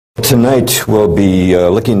Tonight we'll be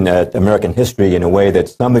looking at American history in a way that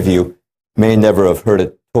some of you may never have heard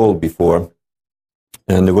it told before.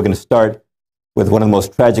 And we're going to start with one of the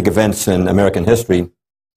most tragic events in American history,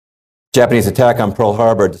 Japanese attack on Pearl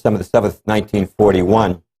Harbor, December the 7th,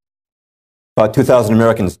 1941. About 2,000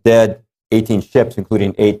 Americans dead, 18 ships,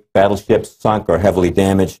 including 8 battleships, sunk or heavily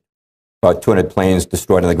damaged, about 200 planes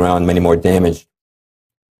destroyed on the ground, many more damaged.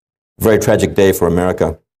 Very tragic day for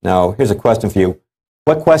America. Now, here's a question for you.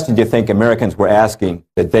 What question do you think Americans were asking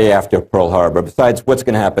the day after Pearl Harbor, besides what's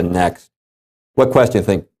going to happen next? What question do you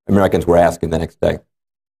think Americans were asking the next day?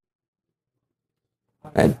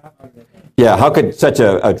 And, yeah, how could such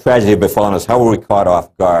a tragedy have befallen us? How were we caught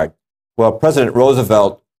off guard? Well, President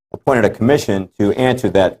Roosevelt appointed a commission to answer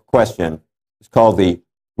that question. It's called the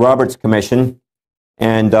Roberts Commission.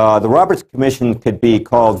 And the Roberts Commission could be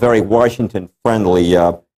called very Washington-friendly.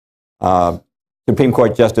 Supreme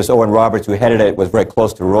Court Justice Owen Roberts, who headed it, was very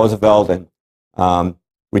close to Roosevelt, and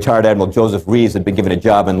retired Admiral Joseph Reeves had been given a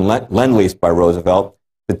job in Lend-Lease by Roosevelt.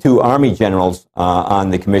 The 2 Army generals on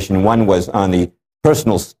the commission, one was on the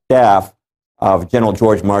personal staff of General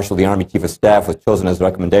George Marshall, the Army Chief of Staff, was chosen as a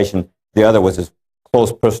recommendation. The other was his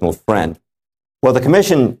close personal friend. Well, the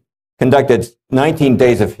commission conducted 19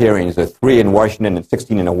 days of hearings, 3 in Washington and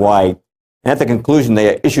 16 in Hawaii. And at the conclusion,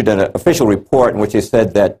 they issued an official report in which they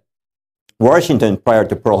said that Washington, prior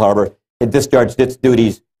to Pearl Harbor, had discharged its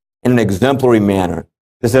duties in an exemplary manner.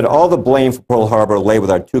 They said all the blame for Pearl Harbor lay with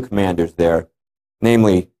our 2 commanders there,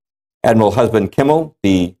 namely Admiral Husband Kimmel,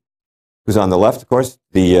 who's on the left, of course,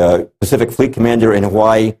 the Pacific Fleet commander in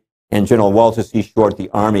Hawaii, and General Walter C. Short, the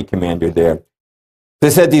Army commander there. They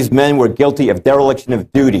said these men were guilty of dereliction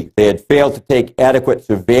of duty. They had failed to take adequate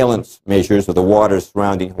surveillance measures of the waters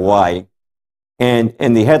surrounding Hawaii. And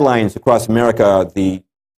in the headlines across America, the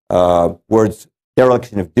words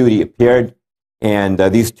dereliction of duty appeared, and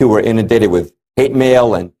these 2 were inundated with hate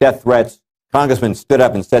mail and death threats. Congressmen stood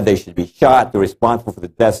up and said they should be shot. They're responsible for the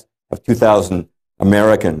deaths of 2,000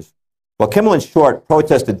 Americans. Well, Kimmel and Short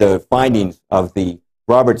protested the findings of the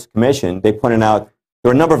Roberts Commission. They pointed out there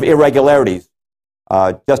were a number of irregularities.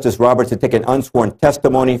 Justice Roberts had taken unsworn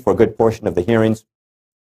testimony for a good portion of the hearings.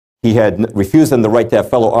 He had refused them the right to have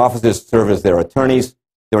fellow officers serve as their attorneys.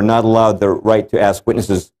 They were not allowed the right to ask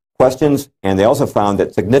witnesses questions, and they also found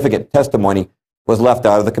that significant testimony was left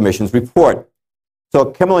out of the commission's report. So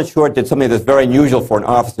Kimmel and Short did something that's very unusual for an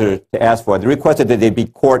officer to ask for. They requested that they be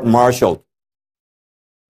court-martialed.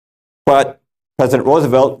 But President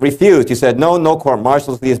Roosevelt refused. He said, no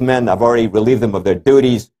court-martials for these men. I've already relieved them of their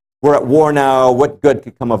duties. We're at war now. What good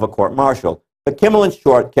could come of a court-martial? But Kimmel and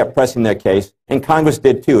Short kept pressing their case, and Congress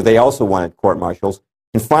did too. They also wanted court-martials.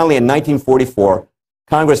 And finally, in 1944,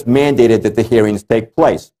 Congress mandated that the hearings take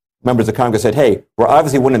place. Members of Congress said, hey, we're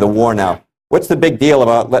obviously winning the war now. What's the big deal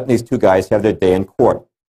about letting these 2 guys have their day in court?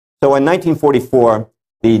 So in 1944,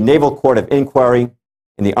 the Naval Court of Inquiry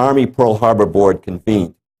and the Army Pearl Harbor Board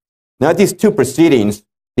convened. Now, at these 2 proceedings,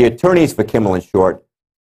 the attorneys for Kimmel and Short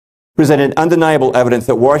presented undeniable evidence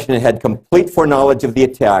that Washington had complete foreknowledge of the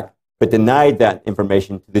attack, but denied that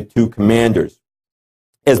information to the 2 commanders.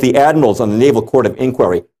 As the admirals on the Naval Court of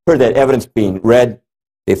Inquiry heard that evidence being read,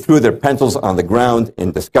 they threw their pencils on the ground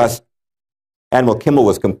in disgust. Admiral Kimmel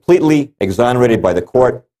was completely exonerated by the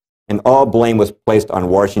court, and all blame was placed on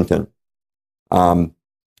Washington.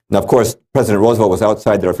 Now, of course, President Roosevelt was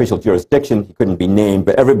outside their official jurisdiction. He couldn't be named,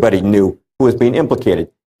 but everybody knew who was being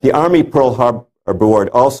implicated. The Army Pearl Harbor Board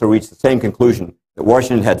also reached the same conclusion, that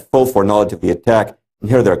Washington had full foreknowledge of the attack, and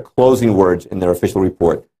here are their closing words in their official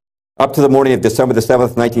report. Up to the morning of December the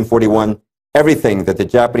 7th, 1941, everything that the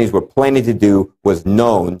Japanese were planning to do was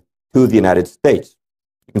known to the United States.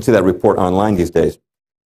 You can see that report online these days.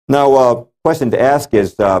 Now, question to ask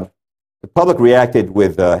is, the public reacted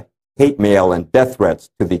with hate mail and death threats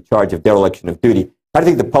to the charge of dereliction of duty. How do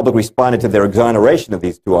you think the public responded to their exoneration of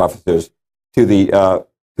these 2 officers, to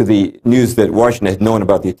the news that Washington had known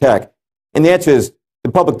about the attack? And the answer is,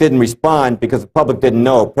 the public didn't respond because the public didn't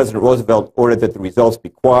know. President Roosevelt ordered that the results be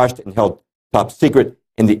quashed and held top secret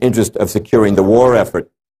in the interest of securing the war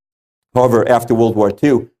effort. However, after World War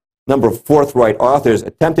II, a number of forthright authors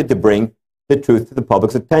attempted to bring the truth to the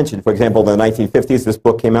public's attention. For example, in the 1950s, this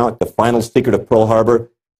book came out, The Final Secret of Pearl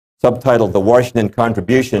Harbor, subtitled The Washington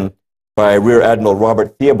Contribution by Rear Admiral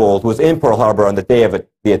Robert Theobald, who was in Pearl Harbor on the day of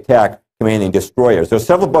the attack, commanding destroyers. There are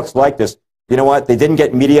several books like this. You know what? They didn't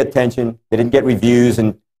get media attention. They didn't get reviews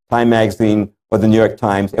in Time Magazine or the New York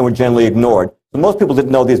Times, and were generally ignored. So most people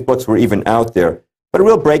didn't know these books were even out there. But a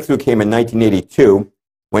real breakthrough came in 1982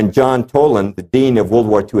 when John Toland, the Dean of World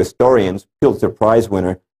War II Historians, Pulitzer Prize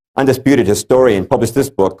winner, undisputed historian, published this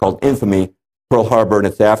book called Infamy, Pearl Harbor and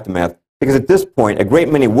its aftermath, because at this point, a great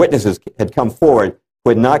many witnesses had come forward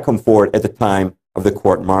who had not come forward at the time of the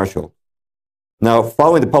court-martial. Now,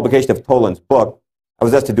 following the publication of Toland's book, I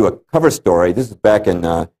was asked to do a cover story. This is back in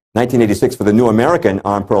 1986 for the New American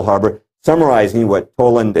on Pearl Harbor, summarizing what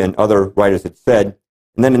Toland and other writers had said.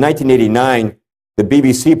 And then in 1989, the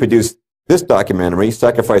BBC produced this documentary,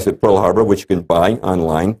 Sacrifice at Pearl Harbor, which you can buy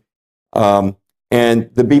online.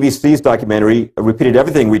 And the BBC's documentary repeated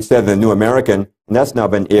everything we'd said in the New American, and that's now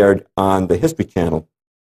been aired on the History Channel.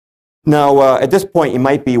 Now, at this point, you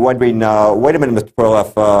might be wondering, wait a minute, Mr.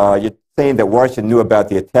 Perloff, you're saying that Washington knew about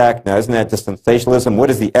the attack. Now, isn't that just sensationalism? What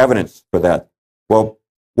is the evidence for that? Well,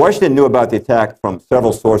 Washington knew about the attack from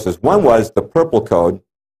several sources. One was the Purple Code,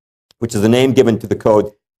 which is the name given to the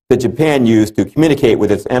code that Japan used to communicate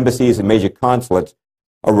with its embassies and major consulates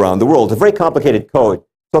around the world. It's a very complicated code,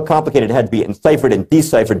 so complicated it had to be enciphered and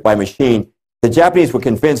deciphered by machine. The Japanese were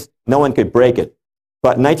convinced no one could break it.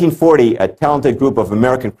 But in 1940, a talented group of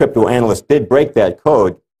American crypto analysts did break that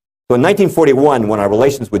code. So in 1941, when our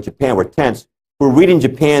relations with Japan were tense, we were reading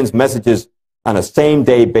Japan's messages on a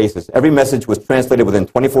same-day basis. Every message was translated within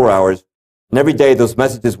 24 hours, and every day those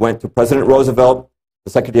messages went to President Roosevelt,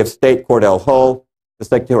 the Secretary of State, Cordell Hull, the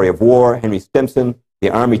Secretary of War, Henry Stimson, the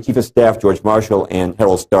Army Chief of Staff, George Marshall, and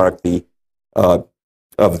Harold Stark,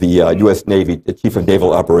 of the U.S. Navy, the Chief of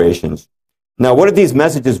Naval Operations. Now, what did these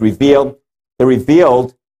messages reveal? They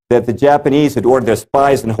revealed that the Japanese had ordered their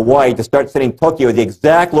spies in Hawaii to start sending Tokyo the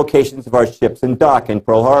exact locations of our ships in dock in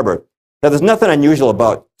Pearl Harbor. Now, there's nothing unusual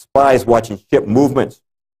about spies watching ship movements,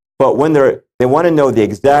 but when they want to know the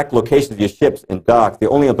exact locations of your ships in dock, the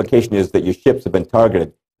only implication is that your ships have been targeted.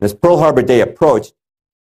 And as Pearl Harbor Day approached,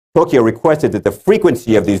 Tokyo requested that the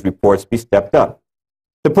frequency of these reports be stepped up.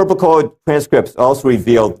 The Purple Code transcripts also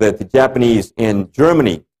revealed that the Japanese in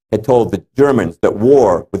Germany had told the Germans that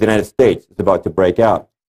war with the United States is about to break out.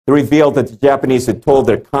 They revealed that the Japanese had told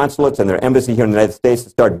their consulates and their embassy here in the United States to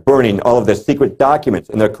start burning all of their secret documents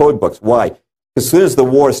and their code books. Why? As soon as the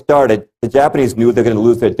war started, the Japanese knew they were going to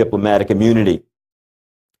lose their diplomatic immunity.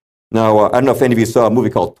 Now, I don't know if any of you saw a movie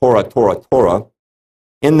called Tora, Tora, Tora.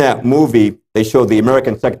 In that movie, they showed the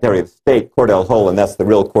American Secretary of State, Cordell Hull, and that's the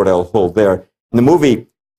real Cordell Hull there. In the movie,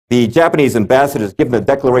 the Japanese ambassador is given a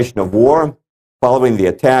declaration of war following the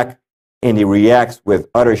attack, and he reacts with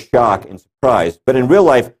utter shock and surprise. But in real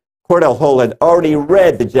life, Cordell Hull had already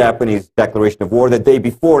read the Japanese declaration of war the day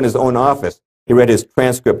before in his own office. He read his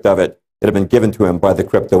transcript of it that had been given to him by the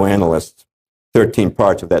crypto analysts, 13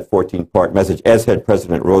 parts of that 14-part message, as had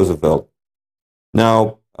President Roosevelt.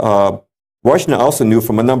 Now, Washington also knew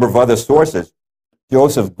from a number of other sources.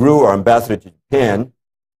 Joseph Grew, our ambassador to Japan,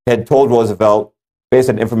 had told Roosevelt, based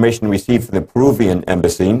on information received from the Peruvian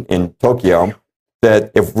embassy in Tokyo,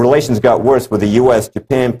 that if relations got worse with the U.S.,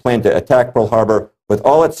 Japan planned to attack Pearl Harbor with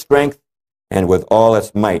all its strength and with all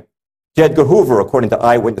its might. J. Edgar Hoover, according to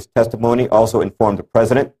eyewitness testimony, also informed the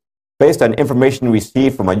president, based on information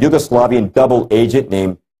received from a Yugoslavian double agent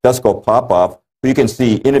named Dusko Popov, who you can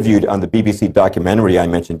see interviewed on the BBC documentary I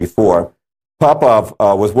mentioned before. Popov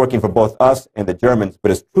was working for both us and the Germans,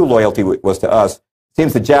 but his true loyalty was to us. It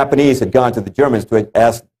seems the Japanese had gone to the Germans to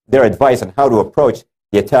ask their advice on how to approach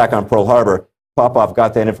the attack on Pearl Harbor. Popov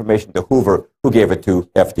got that information to Hoover, who gave it to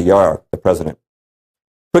FDR, the president.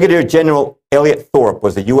 Brigadier General Elliot Thorpe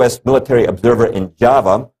was a U.S. military observer in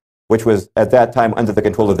Java, which was at that time under the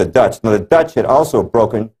control of the Dutch. Now, the Dutch had also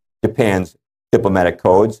broken Japan's diplomatic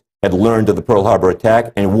codes, had learned of the Pearl Harbor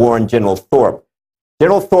attack, and warned General Thorpe.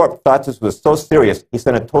 General Thorpe thought this was so serious, he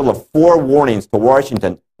sent a total of 4 warnings to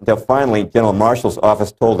Washington until finally General Marshall's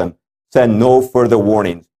office told him, send no further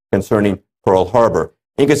warnings concerning Pearl Harbor.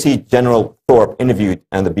 And you can see General Thorpe interviewed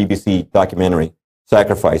on the BBC documentary,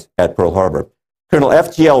 Sacrifice at Pearl Harbor. Colonel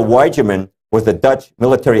F.G.L. Weigerman was the Dutch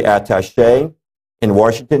military attaché in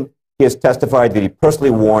Washington. He has testified that he personally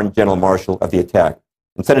warned General Marshall of the attack.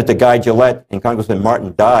 And Senator Guy Gillette and Congressman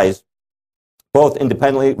Martin Dies both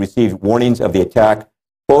independently received warnings of the attack.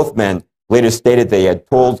 Both men later stated they had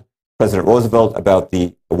told President Roosevelt about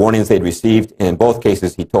the warnings they'd received, and in both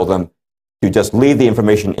cases he told them to just leave the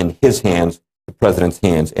information in his hands, the president's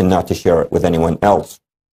hands, and not to share it with anyone else.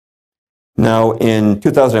 Now, in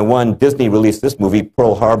 2001, Disney released this movie,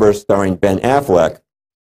 Pearl Harbor, starring Ben Affleck.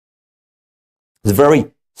 It's a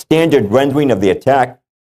very standard rendering of the attack.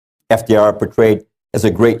 FDR portrayed as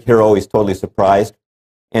a great hero. He's totally surprised.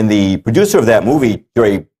 And the producer of that movie,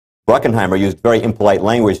 Jerry Bruckheimer, used very impolite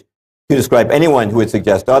language to describe anyone who would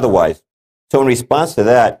suggest otherwise. So in response to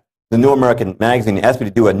that, the New American Magazine asked me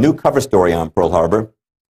to do a new cover story on Pearl Harbor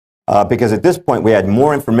because at this point we had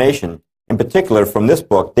more information in particular from this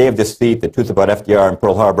book, Day of Deceit, The Truth About FDR and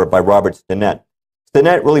Pearl Harbor by Robert Stinnett.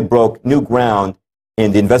 Stinnett really broke new ground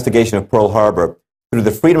in the investigation of Pearl Harbor. Through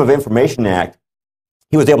the Freedom of Information Act,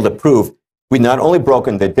 he was able to prove we'd not only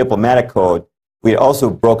broken the diplomatic code, we had also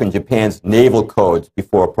broken Japan's naval codes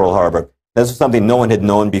before Pearl Harbor. This was something no one had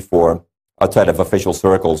known before outside of official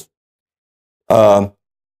circles.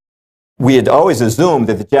 We had always assumed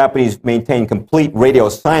that the Japanese maintained complete radio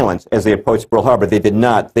silence as they approached Pearl Harbor. They did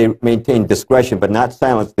not. They maintained discretion, but not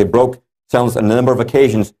silence. They broke silence on a number of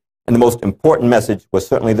occasions, and the most important message was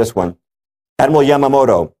certainly this one. Admiral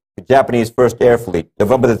Yamamoto, the Japanese First Air Fleet,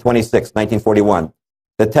 November the 26th, 1941.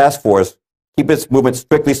 The task force keep its movement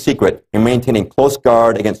strictly secret in maintaining close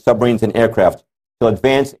guard against submarines and aircraft shall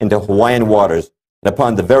advance into Hawaiian waters, and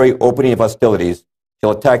upon the very opening of hostilities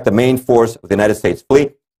shall attack the main force of the United States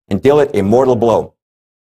fleet and deal it a mortal blow.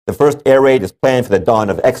 The first air raid is planned for the dawn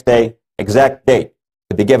of X Day. Exact date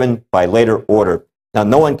to be given by later order. Now,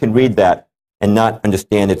 no one can read that and not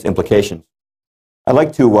understand its implications. I'd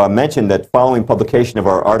like to mention that following publication of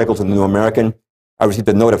our articles in the New American, I received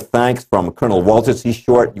a note of thanks from Colonel Walter C.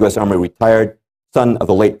 Short, U.S. Army retired, son of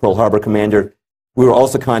the late Pearl Harbor commander. We were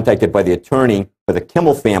also contacted by the attorney for the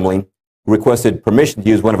Kimmel family, who requested permission to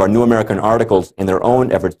use one of our New American articles in their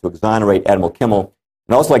own efforts to exonerate Admiral Kimmel.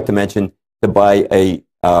 I'd also like to mention that by a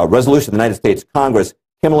resolution of the United States Congress,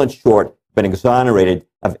 Kimmel and Short have been exonerated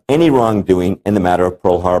of any wrongdoing in the matter of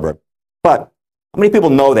Pearl Harbor. But how many people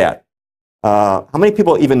know that? How many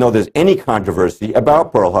people even know there's any controversy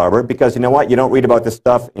about Pearl Harbor? Because you know what? You don't read about this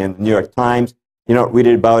stuff in the New York Times. You don't read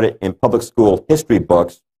about it in public school history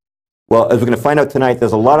books. Well, as we're going to find out tonight,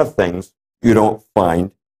 there's a lot of things you don't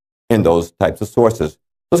find in those types of sources.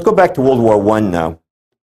 Let's go back to World War I now.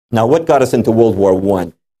 Now, what got us into World War I?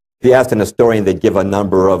 If you asked an historian, they'd give a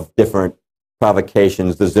number of different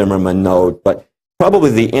provocations, the Zimmerman note, but probably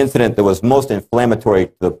the incident that was most inflammatory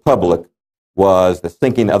to the public was the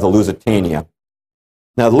sinking of the Lusitania.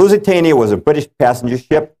 Now, the Lusitania was a British passenger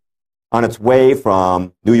ship on its way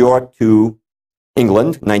from New York to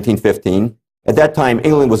England, 1915. At that time,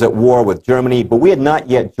 England was at war with Germany, but we had not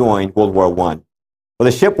yet joined World War I. Well,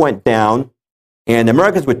 the ship went down, and the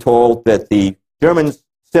Americans were told that the Germans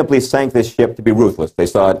simply sank this ship to be ruthless. They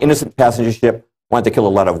saw an innocent passenger ship, wanted to kill a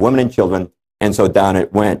lot of women and children, and so down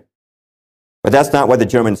it went. But that's not why the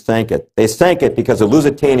Germans sank it. They sank it because the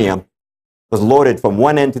Lusitania was loaded from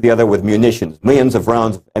one end to the other with munitions, millions of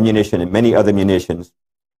rounds of ammunition and many other munitions.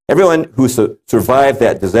 Everyone who survived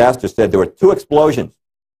that disaster said there were two explosions,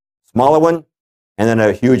 a smaller one and then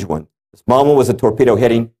a huge one. The small one was a torpedo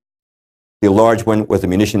hitting. The large one was the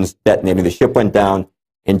munitions detonating. The ship went down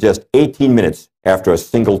in just 18 minutes after a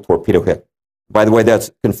single torpedo hit. By the way,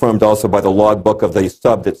 that's confirmed also by the logbook of the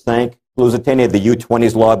sub that sank. Lusitania, the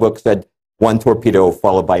U-20's logbook said one torpedo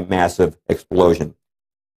followed by massive explosion.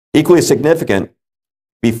 Equally significant,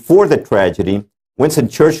 before the tragedy, Winston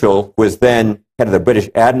Churchill, who was then head of the British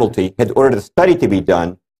Admiralty, had ordered a study to be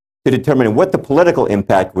done to determine what the political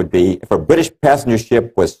impact would be if a British passenger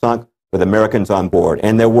ship was sunk with Americans on board.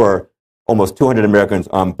 And there were almost 200 Americans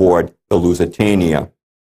on board the Lusitania.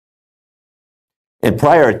 And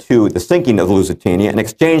prior to the sinking of the Lusitania, an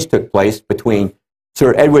exchange took place between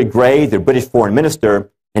Sir Edward Grey, the British foreign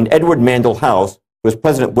minister, and Edward Mandell House, who was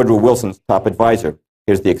President Woodrow Wilson's top advisor.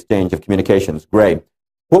 Here's the exchange of communications. Grey: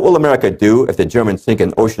 what will America do if the Germans sink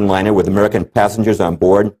an ocean liner with American passengers on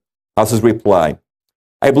board? House's reply: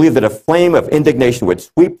 I believe that a flame of indignation would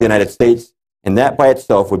sweep the United States, and that by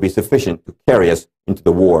itself would be sufficient to carry us into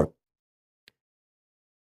the war.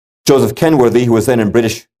 Joseph Kenworthy, who was then in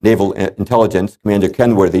British Naval Intelligence, Commander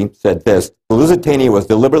Kenworthy, said this: the Lusitania was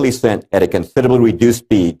deliberately sent at a considerably reduced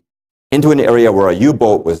speed into an area where a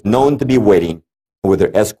U-boat was known to be waiting and with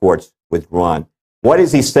their escorts withdrawn. What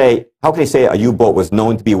does he say? How can he say a U-boat was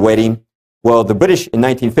known to be waiting? Well, the British in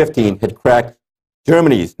 1915 had cracked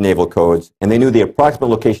Germany's naval codes, and they knew the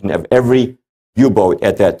approximate location of every U-boat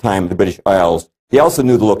at that time in the British Isles. They also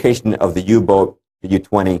knew the location of the U-boat, the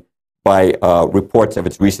U-20, by reports of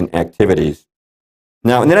its recent activities.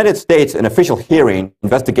 Now, in the United States, an official hearing,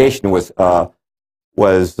 investigation was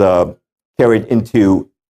carried into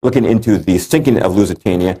looking into the sinking of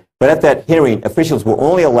Lusitania, but at that hearing, officials were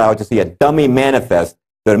only allowed to see a dummy manifest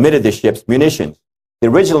that omitted the ship's munitions. The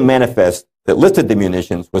original manifest that listed the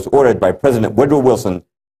munitions was ordered by President Woodrow Wilson to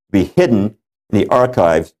be hidden in the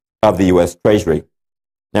archives of the U.S. Treasury.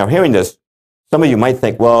 Now, hearing this, some of you might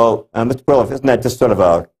think, well, Mr. Perloff, isn't that just sort of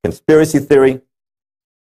a conspiracy theory?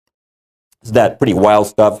 Is that pretty wild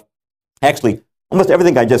stuff? Actually, almost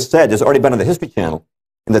everything I just said has already been on the History Channel.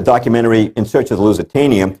 In the documentary In Search of the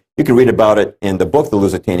Lusitania, you can read about it in the book The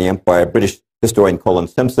Lusitania by a British historian, Colin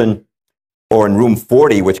Simpson. or in Room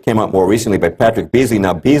 40, which came out more recently by Patrick Beasley.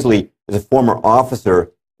 Now, Beasley is a former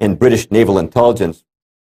officer in British naval intelligence,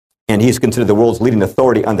 and he's considered the world's leading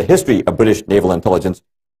authority on the history of British naval intelligence.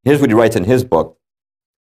 Here's what he writes in his book.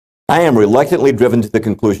 I am reluctantly driven to the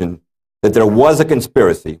conclusion that there was a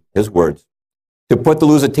conspiracy, his words, to put the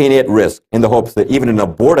Lusitania at risk in the hopes that even an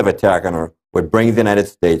abortive attack on her would bring the United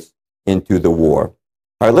States into the war.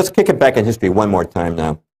 All right, let's kick it back in history one more time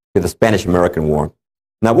now to the Spanish-American War.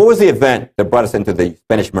 Now, what was the event that brought us into the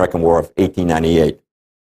Spanish-American War of 1898?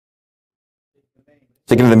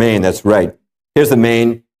 Sinking of the Maine, that's right. Here's the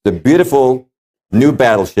Maine, the beautiful new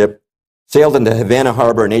battleship, sailed into Havana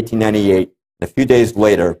Harbor in 1898. And a few days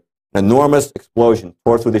later, an enormous explosion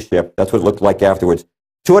tore through the ship. That's what it looked like afterwards.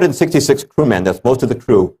 266 crewmen, that's most of the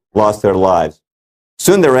crew, lost their lives.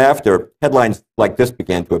 Soon thereafter, headlines like this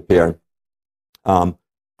began to appear.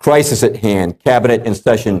 Crisis at hand, cabinet in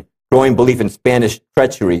session, growing belief in Spanish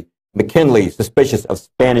treachery, McKinley suspicious of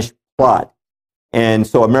Spanish plot. And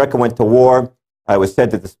so America went to war. It was said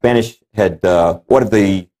that the Spanish had ordered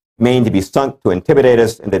the Maine to be sunk to intimidate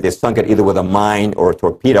us, and that they sunk it either with a mine or a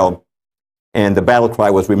torpedo. And the battle cry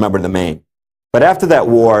was, remember the Maine. But after that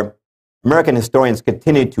war, American historians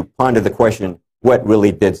continued to ponder the question, what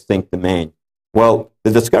really did sink the Maine? Well,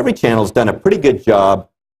 the Discovery Channel has done a pretty good job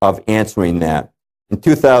of answering that. In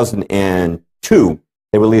 2002,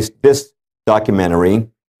 they released this documentary,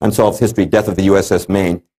 Unsolved History, Death of the USS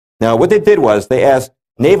Maine. Now, what they did was they asked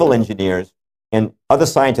naval engineers and other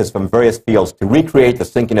scientists from various fields to recreate the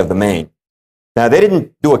sinking of the Maine. Now, they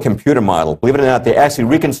didn't do a computer model. Believe it or not, they actually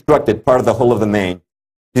reconstructed part of the hull of the Maine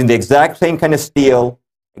using the exact same kind of steel,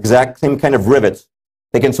 exact same kind of rivets.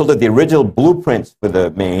 They consulted the original blueprints for the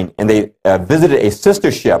Maine, and they visited a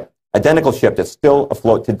sister ship, identical ship that's still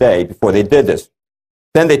afloat today before they did this.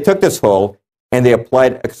 Then they took this hull and they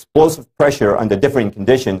applied explosive pressure under different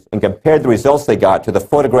conditions and compared the results they got to the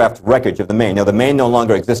photographed wreckage of the Maine. Now, the Maine no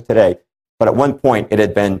longer exists today, but at one point it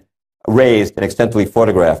had been raised and extensively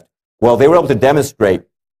photographed. Well, they were able to demonstrate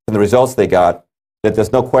from the results they got that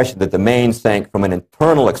there's no question that the Maine sank from an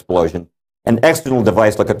internal explosion. An external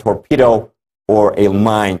device like a torpedo or a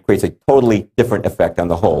mine creates a totally different effect on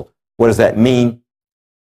the hull. What does that mean?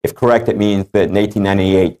 If correct, it means that in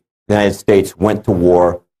 1898, the United States went to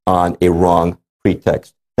war on a wrong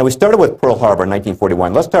pretext. Now, we started with Pearl Harbor in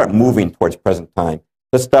 1941. Let's start moving towards present time.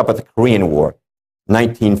 Let's stop at the Korean War,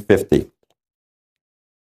 1950.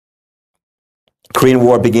 The Korean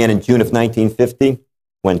War began in June of 1950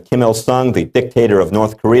 when Kim Il-sung, the dictator of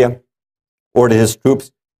North Korea, ordered his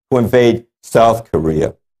troops to invade South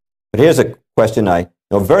Korea. But here's a question I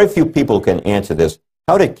know very few people can answer this.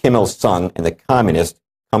 How did Kim Il-sung and the communists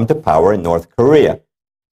come to power in North Korea?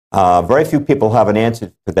 Very few people have an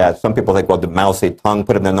answer to that. Some people think, well, did Mao Zedong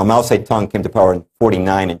put him there? No, Mao Zedong came to power in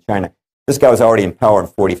 49 in China. This guy was already in power in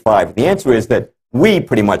 45. The answer is that we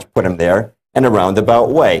pretty much put him there in a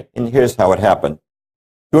roundabout way. And here's how it happened.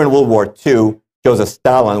 During World War II, Joseph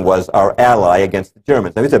Stalin was our ally against the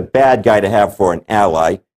Germans. Now, he's a bad guy to have for an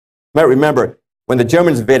ally. You might remember, when the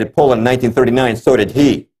Germans invaded Poland in 1939, so did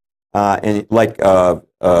he. And like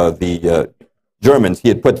the Germans, he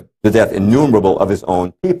had put to death innumerable of his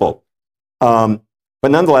own people. But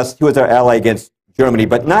nonetheless, he was our ally against Germany,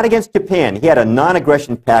 but not against Japan. He had a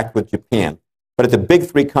non-aggression pact with Japan. But at the Big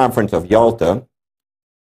Three Conference of Yalta,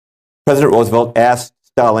 President Roosevelt asked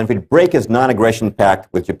Stalin if he'd break his non-aggression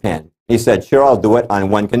pact with Japan. He said, sure, I'll do it on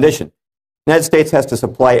one condition. The United States has to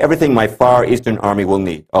supply everything my Far Eastern Army will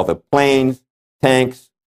need. All the planes, tanks,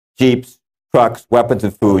 jeeps, trucks, weapons,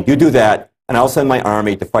 and food. You do that, and I'll send my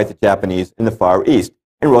army to fight the Japanese in the Far East.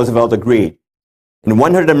 And Roosevelt agreed. And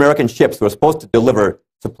 100 American ships that were supposed to deliver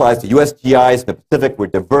supplies to USGIs in the Pacific were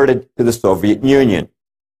diverted to the Soviet Union.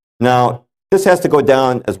 Now, this has to go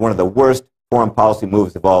down as one of the worst foreign policy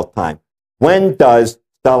moves of all time. When does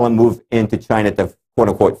Stalin move into China to,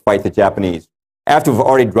 quote-unquote, fight the Japanese? After we've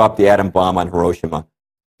already dropped the atom bomb on Hiroshima.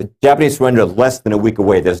 The Japanese surrender less than a week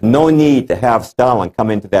away. There's no need to have Stalin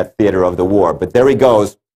come into that theater of the war. But there he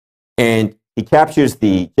goes, and he captures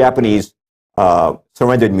the Japanese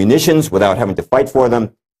surrendered munitions without having to fight for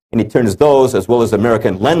them, and he turns those, as well as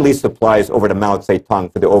American Lend-Lease supplies, over to Mao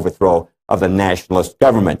Zedong for the overthrow of the nationalist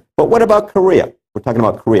government. But what about Korea? We're talking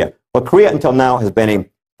about Korea. Well, Korea until now has been a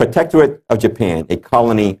protectorate of Japan, a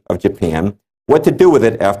colony of Japan. What to do with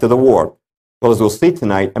it after the war? Well, as we'll see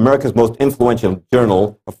tonight, America's most influential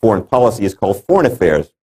journal of foreign policy is called Foreign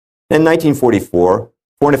Affairs. In 1944,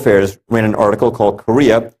 Foreign Affairs ran an article called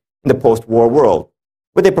Korea in the Post-War World.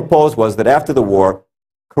 What they proposed was that after the war,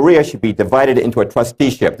 Korea should be divided into a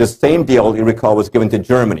trusteeship. This same deal, you recall, was given to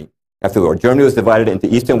Germany after the war. Germany was divided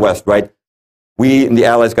into East and West, right? We and the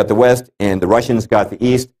Allies got the West, and the Russians got the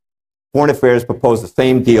East. Foreign Affairs proposed the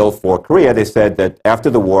same deal for Korea. They said that after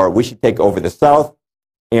the war, we should take over the South,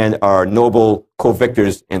 and our noble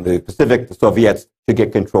co-victors in the Pacific, the Soviets, should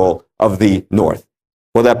get control of the North.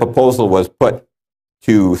 Well, that proposal was put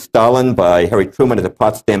to Stalin by Harry Truman at the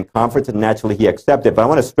Potsdam Conference, and naturally he accepted. But I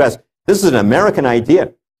want to stress, this is an American idea.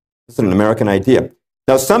 This is an American idea.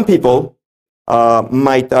 Now, some people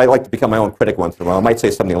I like to become my own critic once in a while, might say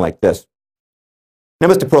something like this. Now,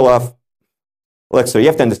 Mr. Perloff, look, sir, you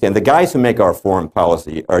have to understand, the guys who make our foreign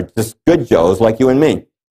policy are just good Joes like you and me.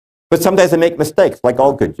 But sometimes they make mistakes, like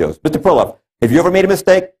all good Joes. Mr. Perloff, have you ever made a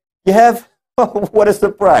mistake? You have? Oh, what a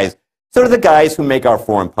surprise. So do the guys who make our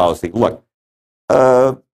foreign policy. Look,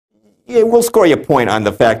 yeah, we'll score you a point on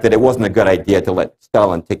the fact that it wasn't a good idea to let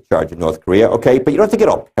Stalin take charge of North Korea, okay? But you don't have to get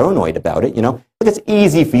all paranoid about it, you know? Look, it's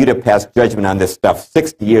easy for you to pass judgment on this stuff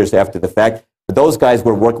 60 years after the fact, but those guys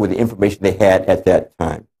were working with the information they had at that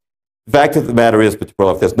time. The fact of the matter is, Mr.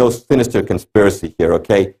 Perloff, there's no sinister conspiracy here,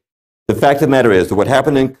 okay? The fact of the matter is that what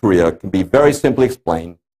happened in Korea can be very simply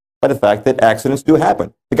explained by the fact that accidents do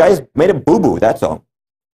happen. The guys made a boo-boo, that's all.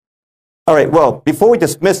 All right, well, before we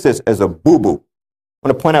dismiss this as a boo-boo, I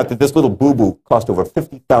want to point out that this little boo-boo cost over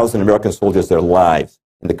 50,000 American soldiers their lives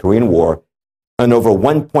in the Korean War, and over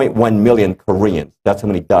 1.1 million Koreans. That's how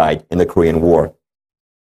many died in the Korean War.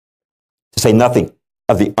 To say nothing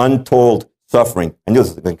of the untold suffering. I knew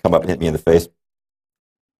this was going to come up and hit me in the face.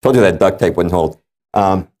 Told you that duct tape wouldn't hold.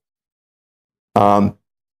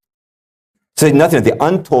 Say nothing of the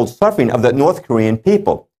untold suffering of the North Korean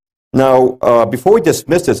people. Now, before we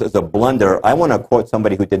dismiss this as a blunder, I want to quote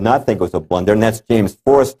somebody who did not think it was a blunder, and that's James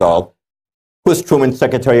Forrestal, who was Truman's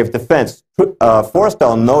Secretary of Defense.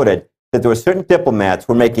 Forrestal noted that there were certain diplomats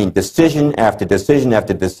who were making decision after decision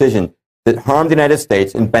after decision that harmed the United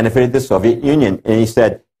States and benefited the Soviet Union. And he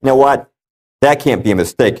said, you know what? That can't be a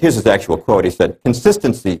mistake. Here's his actual quote. He said,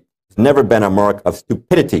 consistency has never been a mark of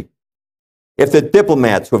stupidity. If the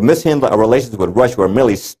diplomats who have mishandled our relations with Russia were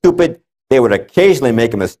merely stupid, they would occasionally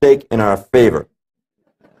make a mistake in our favor.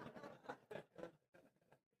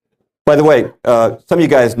 By the way, some of you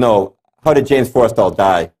guys know, how did James Forrestal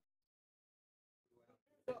die?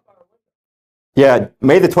 Yeah,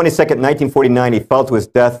 May the 22nd, 1949, he fell to his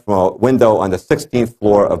death from a window on the 16th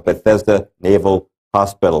floor of Bethesda Naval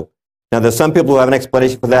Hospital. Now, there's some people who have an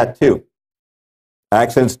explanation for that, too.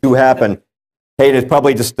 Accidents do happen. Hey, it's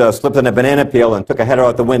probably just slipped on a banana peel and took a header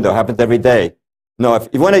out the window. Happens every day. No, if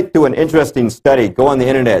you want to do an interesting study, go on the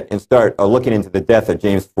internet and start looking into the death of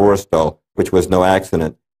James Forrestal, which was no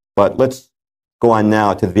accident. But let's go on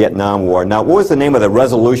now to the Vietnam War. Now, what was the name of the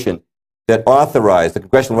resolution that authorized, the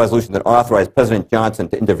congressional resolution that authorized President Johnson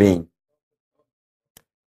to intervene?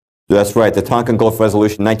 That's right, the Tonkin Gulf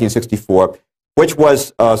Resolution, 1964, which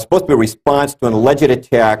was supposed to be a response to an alleged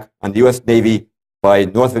attack on the U.S. Navy by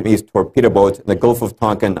North Vietnamese torpedo boats in the Gulf of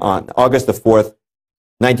Tonkin on August the 4th,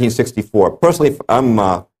 1964. Personally, I'm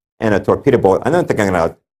in a torpedo boat. I don't think I'm going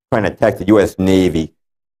to try and attack the U.S. Navy.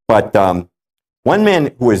 But one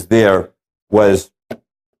man who was there was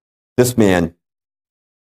this man,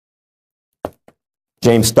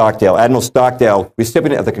 James Stockdale. Admiral Stockdale,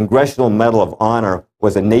 recipient of the Congressional Medal of Honor,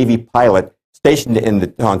 was a Navy pilot stationed in the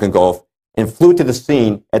Tonkin Gulf and flew to the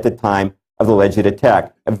scene at the time of the alleged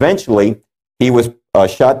attack. Eventually, he was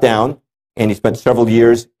shot down, and he spent several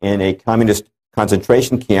years in a communist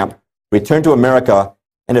concentration camp, returned to America,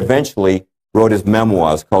 and eventually wrote his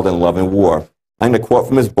memoirs called In Love and War. I'm going to quote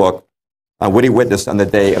from his book, what he witnessed on the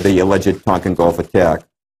day of the alleged Tonkin Gulf attack.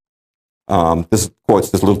 This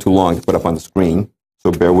quote's just a little too long to put up on the screen,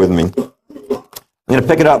 so bear with me. I'm going to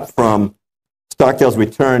pick it up from Stockdale's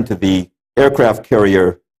return to the aircraft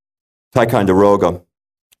carrier Ticonderoga.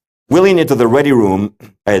 Wheeling into the ready room,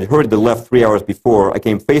 I had hurriedly left 3 hours before. I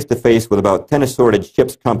came face to face with about 10 assorted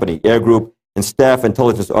ship's company, air group, and staff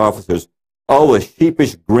intelligence officers, all with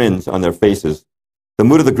sheepish grins on their faces. The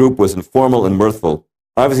mood of the group was informal and mirthful.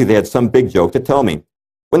 Obviously, they had some big joke to tell me.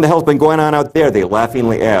 What the hell's been going on out there? They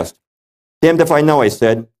laughingly asked. Damned if I know, I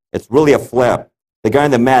said. It's really a flap. The guy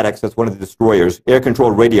in the Maddox, that's one of the destroyers,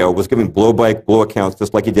 air-controlled radio, was giving blow-by-blow accounts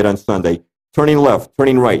just like he did on Sunday. Turning left,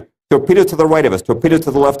 turning right. Torpedoes to the right of us, torpedoes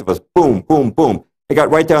to the left of us. Boom, boom, boom. They got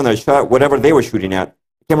right down there, shot whatever they were shooting at.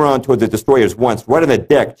 Came around toward the destroyers once, right on the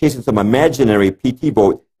deck, chasing some imaginary PT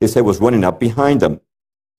boat they said was running up behind them.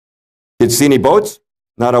 Did you see any boats?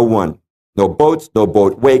 Not a one. No boats, no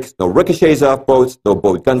boat wakes, no ricochets off boats, no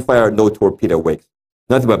boat gunfire, no torpedo wakes.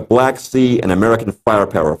 Nothing but Black Sea and American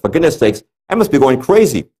firepower. For goodness sakes, I must be going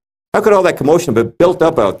crazy. How could all that commotion be built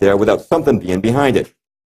up out there without something being behind it?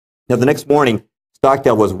 Now, the next morning,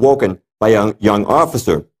 Stockdale was woken by a young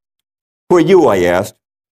officer. Who are you, I asked.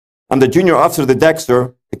 I'm the junior officer of the deck,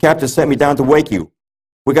 sir. The captain sent me down to wake you.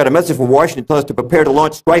 We got a message from Washington telling us to prepare to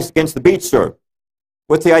launch strikes against the beach, sir.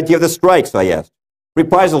 What's the idea of the strikes, I asked.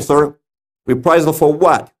 Reprisal, sir. Reprisal for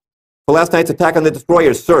what? For last night's attack on the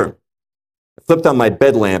destroyers, sir. I flipped on my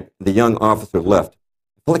bed lamp, and the young officer left.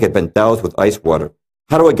 I felt like I'd been doused with ice water.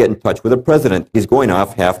 How do I get in touch with the president? He's going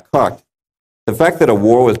off half-cocked. The fact that a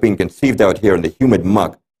war was being conceived out here in the humid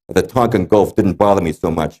muck of the Tonkin Gulf didn't bother me so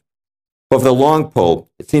much. But for the long pole,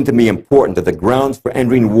 it seemed to me important that the grounds for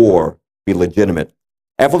ending war be legitimate.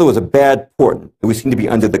 After there was a bad portent, we seemed to be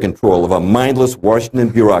under the control of a mindless Washington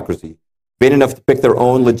bureaucracy, vain enough to pick their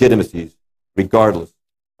own legitimacies, regardless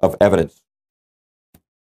of evidence.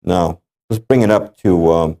 Now, let's bring it up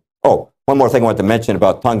to, one more thing I want to mention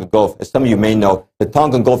about Tonkin Gulf. As some of you may know, the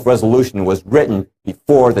Tonkin Gulf Resolution was written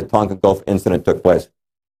before the Tonkin Gulf incident took place.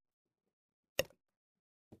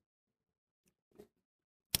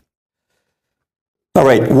 All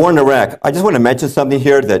right, war in Iraq. I just want to mention something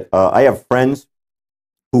here that I have friends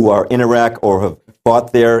who are in Iraq or have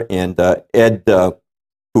fought there, and Ed,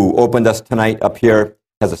 who opened us tonight up here,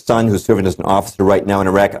 has a son who's serving as an officer right now in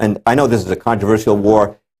Iraq. And I know this is a controversial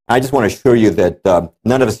war. I just want to assure you that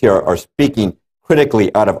none of us here are speaking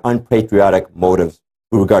critically out of unpatriotic motives.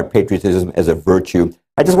 We regard patriotism as a virtue.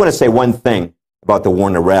 I just want to say one thing about the war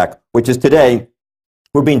in Iraq, which is today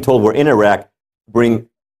we're being told we're in Iraq to bring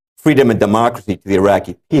freedom and democracy to the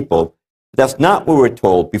Iraqi people. But that's not what we were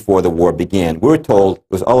told before the war began. We were told it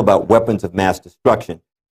was all about weapons of mass destruction.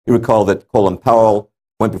 You recall that Colin Powell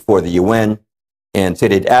went before the UN and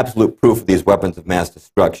said he had absolute proof of these weapons of mass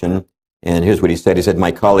destruction. And here's what he said. He said,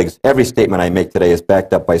 my colleagues, every statement I make today is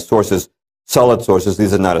backed up by sources, solid sources.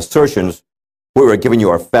 These are not assertions. We are giving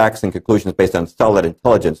you our facts and conclusions based on solid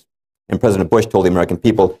intelligence. And President Bush told the American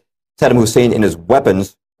people, Saddam Hussein and his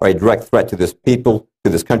weapons are a direct threat to this people, to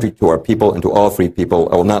this country, to our people, and to all free people.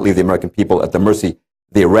 I will not leave the American people at the mercy of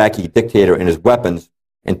the Iraqi dictator and his weapons.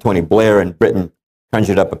 And Tony Blair in Britain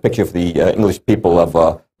conjured up a picture for the English people of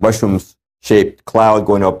a mushroom-shaped cloud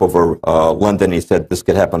going up over London. He said this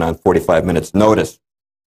could happen on 45 minutes' notice.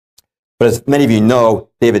 But as many of you know,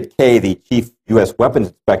 David Kay, the chief U.S. weapons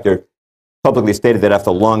inspector, publicly stated that after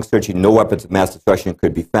long searching, no weapons of mass destruction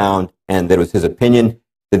could be found, and that it was his opinion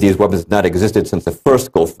that these weapons had not existed since the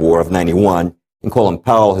first Gulf War of '91. And Colin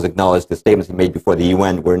Powell has acknowledged the statements he made before the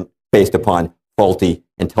UN were based upon faulty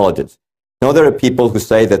intelligence. Now, there are people who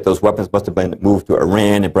say that those weapons must have been moved to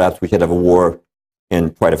Iran, and perhaps we should have a war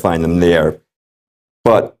and try to find them there.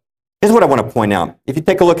 But here's what I want to point out. If you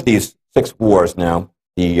take a look at these 6 wars now,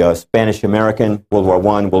 the Spanish-American, World War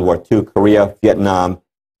I, World War II, Korea, Vietnam,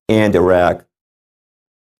 and Iraq,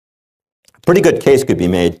 a pretty good case could be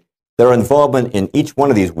made. Their involvement in each one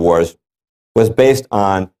of these wars was based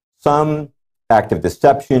on some act of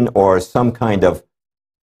deception or some kind of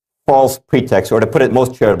false pretext, or to put it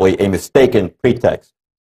most charitably, a mistaken pretext.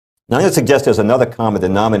 Now, I'm going to suggest there's another common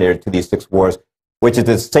denominator to these 6 wars, which is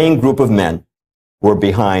the same group of men were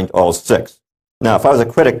behind all 6. Now, if I was a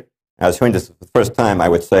critic, I was hearing this for the first time, I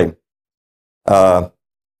would say,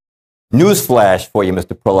 newsflash for you,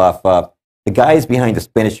 Mr. Perloff, the guys behind the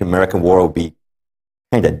Spanish-American War will be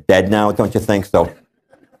kind of dead now, don't you think? So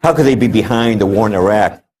how could they be behind the war in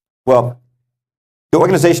Iraq? Well, the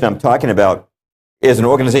organization I'm talking about is an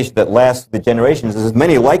organization that lasts the generations. There's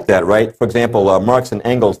many like that, right? For example, Marx and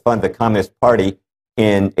Engels funded the Communist Party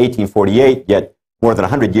in 1848, yet more than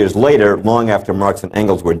 100 years later, long after Marx and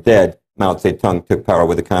Engels were dead, Mao Zedong took power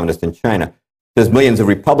with the communists in China. There's millions of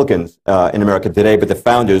Republicans in America today, but the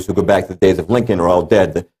founders who go back to the days of Lincoln are all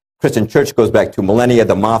dead. The Christian church goes back to millennia.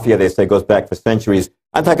 The mafia, they say, goes back for centuries.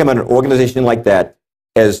 I'm talking about an organization like that.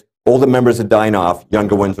 As older members are dying off,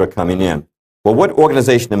 younger ones are coming in. Well, what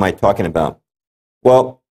organization am I talking about?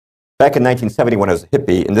 Well, back in 1970 when I was a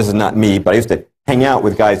hippie, and this is not me, but I used to hang out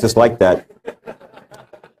with guys just like that.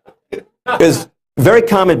 It was very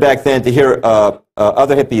common back then to hear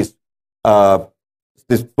other hippies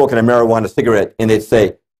smoking a marijuana cigarette, and they'd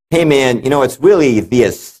say, hey man, you know, it's really the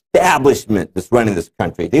establishment that's running this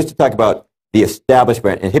country. They used to talk about the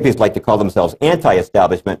establishment, and hippies like to call themselves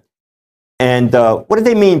anti-establishment. And what did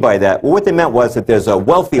they mean by that? Well, what they meant was that there's a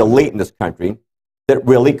wealthy elite in this country that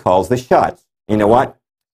really calls the shots. You know what?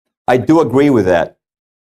 I do agree with that,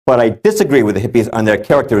 but I disagree with the hippies on their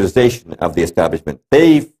characterization of the establishment.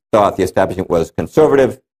 They thought the establishment was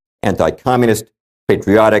conservative, anti-communist,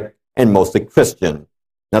 patriotic, and mostly Christian.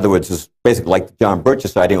 In other words, it's basically like the John Birch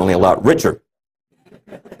Society, only a lot richer.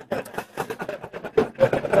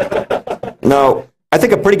 Now, I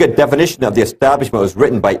think a pretty good definition of the establishment was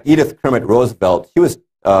written by Edith Kermit Roosevelt. She was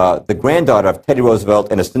the granddaughter of Teddy Roosevelt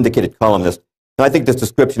and a syndicated columnist. Now, I think this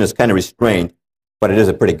description is kind of restrained, but it is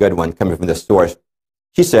a pretty good one coming from this source.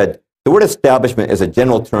 She said, the word establishment is a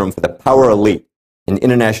general term for the power elite in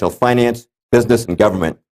international finance, business, and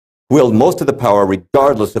government, who wield most of the power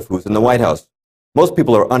regardless of who's in the White House. Most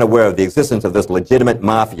people are unaware of the existence of this legitimate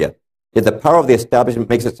mafia, yet the power of the establishment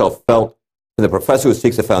makes itself felt from the professor who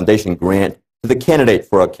seeks a foundation grant to the candidate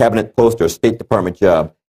for a cabinet post or a State Department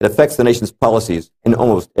job. It affects the nation's policies in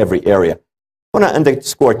almost every area. I want to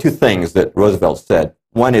underscore two things that Roosevelt said.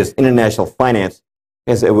 One is international finance.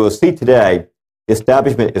 As we'll see today, the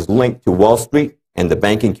establishment is linked to Wall Street and the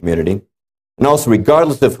banking community, and also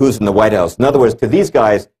regardless of who's in the White House. In other words, to these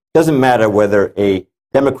guys, it doesn't matter whether a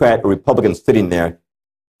Democrat or Republican is sitting there,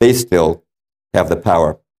 they still have the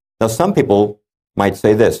power. Now, some people might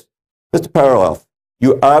say this, Mr. Perloff,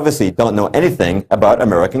 you obviously don't know anything about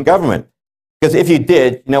American government. Because if you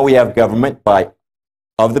did, you know we have government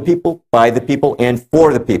of the people, by the people, and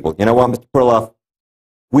for the people. You know what, Mr. Perloff?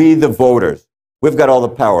 We, the voters, we've got all the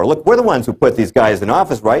power. Look, we're the ones who put these guys in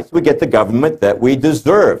office, right? So we get the government that we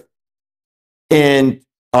deserve. And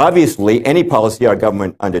obviously, any policy our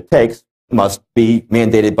government undertakes must be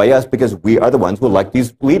mandated by us because we are the ones who elect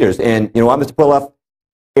these leaders. And you know what, Mr. Perloff?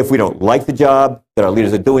 If we don't like the job that our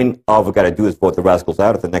leaders are doing, all we've got to do is vote the rascals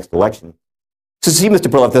out at the next election. So see, Mr.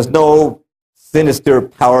 Perloff, there's no sinister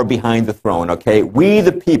power behind the throne, okay? We,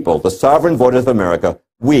 the people, the sovereign voters of America,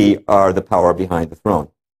 we are the power behind the throne.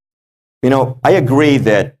 You know, I agree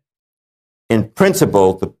that in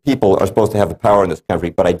principle, the people are supposed to have the power in this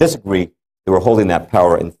country, but I disagree that we're holding that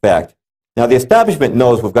power in fact. Now, the establishment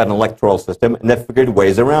knows we've got an electoral system, and they've figured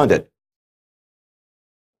ways around it.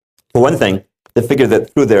 For one thing, they figure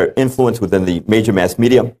that through their influence within the major mass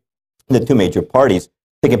media and the two major parties,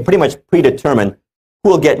 they can pretty much predetermine who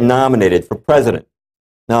will get nominated for president.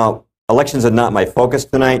 Now, elections are not my focus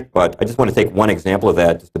tonight, but I just want to take one example of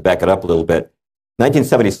that just to back it up a little bit.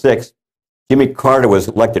 1976, Jimmy Carter was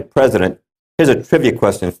elected president. Here's a trivia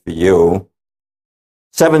question for you.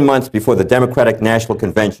 7 months before the Democratic National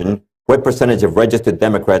Convention, what percentage of registered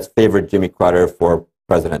Democrats favored Jimmy Carter for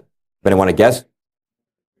president? Anyone want to guess?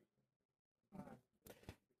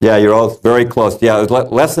 Yeah, you're all very close. Yeah, it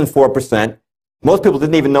was less than 4%. Most people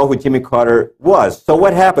didn't even know who Jimmy Carter was. So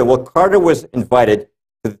what happened? Well, Carter was invited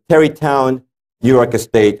to the Tarrytown, New York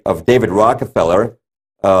estate of David Rockefeller,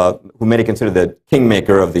 who many consider the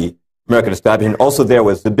kingmaker of the American establishment. Also there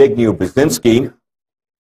was the big new Brzezinski,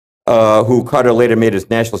 who Carter later made his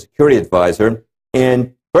national security advisor.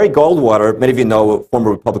 And Barry Goldwater, many of you know, former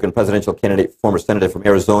Republican presidential candidate, former senator from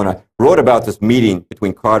Arizona, wrote about this meeting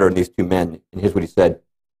between Carter and these two men. And here's what he said.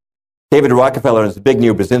 David Rockefeller and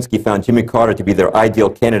Zbigniew Brzezinski found Jimmy Carter to be their ideal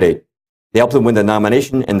candidate. They helped him win the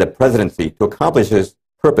nomination and the presidency. To accomplish his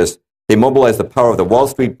purpose, they mobilized the power of the Wall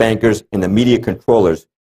Street bankers and the media controllers.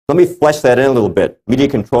 Let me flesh that in a little bit. Media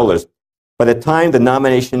controllers. By the time the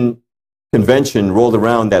nomination convention rolled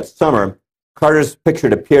around that summer, Carter's picture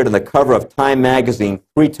had appeared on the cover of Time magazine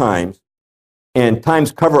 3 times, and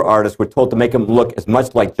Time's cover artists were told to make him look as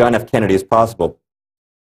much like John F. Kennedy as possible.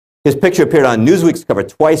 His picture appeared on Newsweek's cover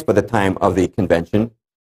twice by the time of the convention.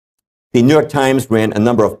 The New York Times ran a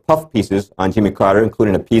number of puff pieces on Jimmy Carter,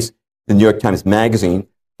 including a piece in the New York Times Magazine.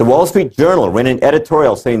 The Wall Street Journal ran an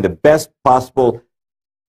editorial saying the best possible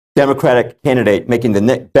Democratic candidate making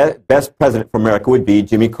the best president for America would be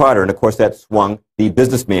Jimmy Carter. And of course, that swung the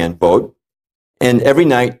businessman vote. And every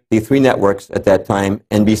night, the 3 networks at that time,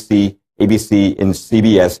 NBC, ABC, and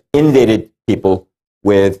CBS, inundated people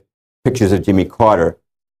with pictures of Jimmy Carter.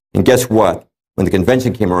 And guess what? When the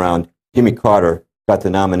convention came around, Jimmy Carter got the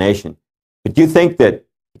nomination. But do you think that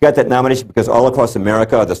he got that nomination because all across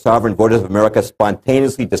America, the sovereign voters of America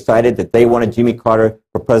spontaneously decided that they wanted Jimmy Carter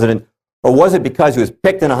for president? Or was it because he was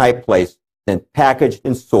picked in a high place and packaged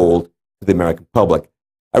and sold to the American public?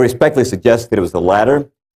 I respectfully suggest that it was the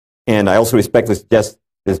latter, and I also respectfully suggest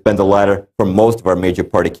that it's been the latter for most of our major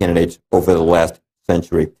party candidates over the last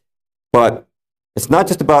century. But it's not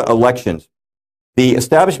just about elections. The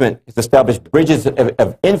establishment has established bridges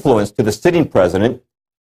of influence to the sitting president,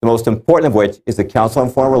 the most important of which is the Council on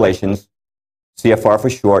Foreign Relations, CFR for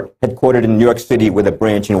short, headquartered in New York City with a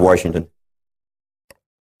branch in Washington.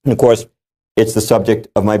 And of course, it's the subject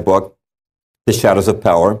of my book, The Shadows of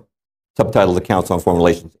Power, subtitled The Council on Foreign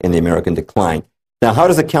Relations in the American Decline. Now, how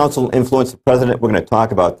does the council influence the president? We're going to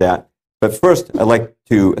talk about that. But first, I'd like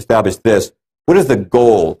to establish this. What is the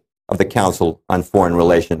goal of the Council on Foreign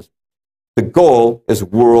Relations? The goal is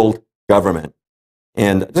world government.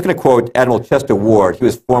 And I'm just going to quote Admiral Chester Ward. He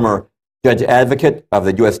was former judge advocate of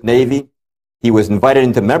the U.S. Navy. He was invited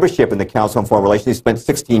into membership in the Council on Foreign Relations. He spent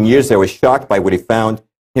 16 years there, was shocked by what he found.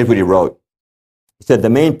 Here's what he wrote. He said, the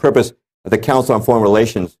main purpose of the Council on Foreign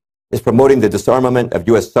Relations is promoting the disarmament of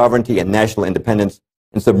U.S. sovereignty and national independence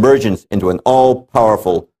and submergence into an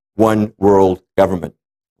all-powerful one world government.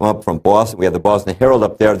 Well, from Boston, we have the Boston Herald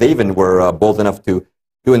up there. They even were bold enough to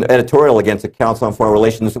do an editorial against the Council on Foreign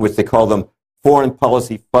Relations, which they call them foreign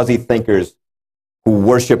policy fuzzy thinkers who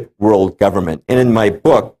worship world government. And in my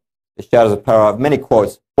book, The Shadows of Power, I have many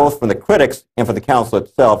quotes, both from the critics and from the Council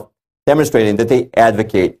itself, demonstrating that they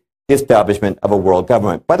advocate the establishment of a world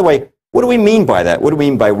government. By the way, what do we mean by that? What do we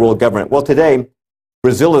mean by world government? Well, today,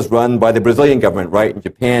 Brazil is run by the Brazilian government, right? And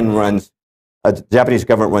Japan runs, the Japanese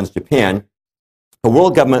government runs Japan. A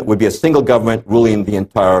world government would be a single government ruling the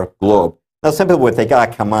entire globe. Now, some people would think,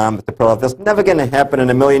 come on, Mr. Perloff, that's never going to happen in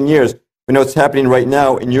a million years. We know it's happening right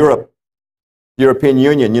now in Europe, European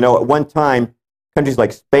Union. You know, at one time, countries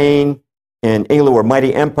like Spain and England were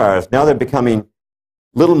mighty empires. Now they're becoming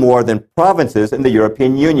little more than provinces in the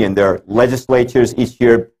European Union. Their legislatures each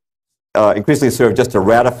year increasingly serve just to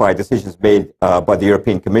ratify decisions made by the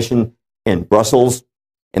European Commission in Brussels.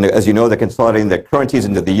 And as you know, they're consolidating their currencies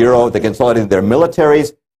into the euro. They're consolidating their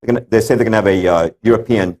militaries. They say they're going to have a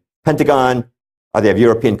European Pentagon. They have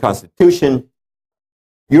European Constitution.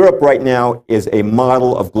 Europe right now is a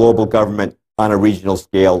model of global government on a regional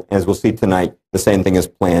scale. As we'll see tonight, the same thing is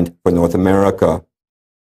planned for North America.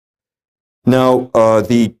 Now,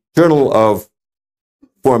 the Journal of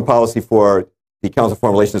Foreign Policy for the Council of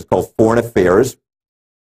Foreign Relations is called Foreign Affairs.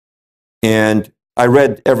 And I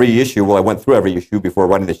read every issue, well, I went through every issue before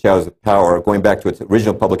writing The Shadows of Power, going back to its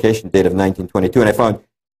original publication date of 1922, and I found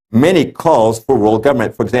many calls for world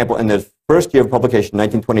government. For example, in the first year of publication,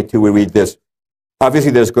 1922, we read this: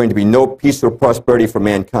 obviously, there's going to be no peace or prosperity for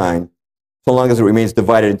mankind so long as it remains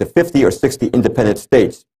divided into 50 or 60 independent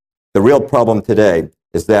states. The real problem today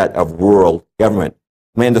is that of world government.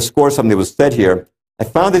 Let me underscore something that was said here. I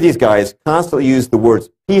found that these guys constantly use the words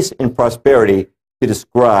peace and prosperity to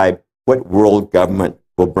describe what world government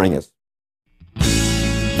will bring us.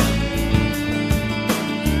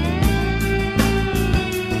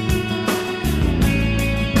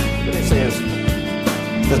 What they say is,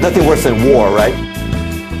 there's nothing worse than war, right?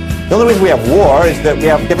 The only reason we have war is that we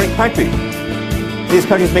have different countries. These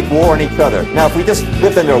countries make war on each other. Now, if we just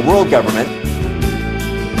lived under a world government,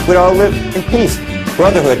 we'd all live in peace,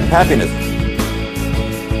 brotherhood, and happiness.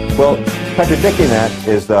 Well, contradicting that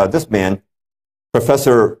is this man,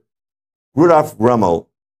 Professor Rudolf Rummel,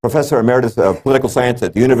 Professor Emeritus of Political Science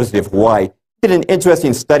at the University of Hawaii, did an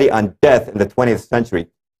interesting study on death in the 20th century.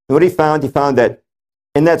 And what he found that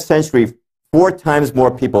in that century, 4 times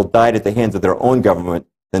more people died at the hands of their own government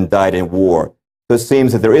than died in war. So it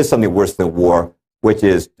seems that there is something worse than war, which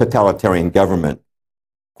is totalitarian government.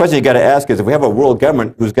 The question you got to ask is, if we have a world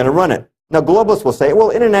government, who's going to run it? Now, globalists will say,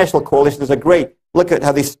 well, international coalitions are great. Look at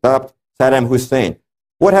how they stopped Saddam Hussein.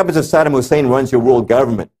 What happens if Saddam Hussein runs your world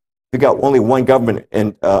government? If you've got only one government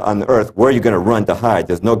on the earth, where are you going to run to hide?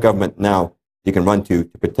 There's no government now you can run to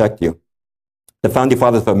protect you. The Founding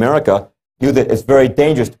Fathers of America knew that it's very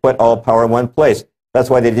dangerous to put all power in one place. That's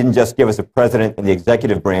why they didn't just give us a president and the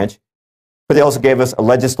executive branch, but they also gave us a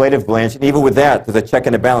legislative branch. And even with that, there's a check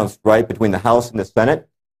and a balance, right, between the House and the Senate,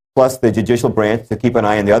 plus the judicial branch to keep an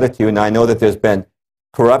eye on the other two. And I know that there's been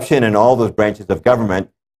corruption in all those branches of government,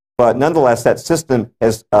 but nonetheless, that system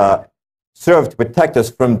has served to protect us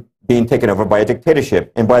from being taken over by a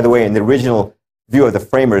dictatorship. And by the way, in the original view of the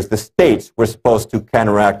framers, the states were supposed to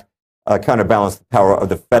counterbalance the power of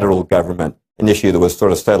the federal government, an issue that was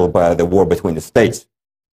sort of settled by the war between the states.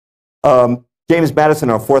 James Madison,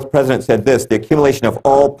 our 4th president, said this: the accumulation of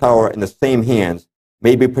all power in the same hands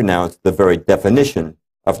may be pronounced the very definition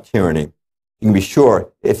of tyranny. You can be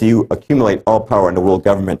sure if you accumulate all power in the world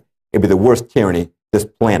government, it'll be the worst tyranny this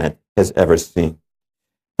planet has ever seen.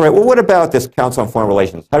 All right, well, what about this Council on Foreign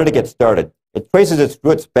Relations? How did it get started? It traces its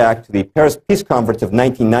roots back to the Paris Peace Conference of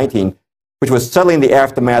 1919, which was settling the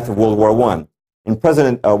aftermath of World War I. And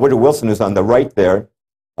President Woodrow Wilson, who's on the right there,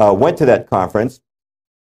 went to that conference,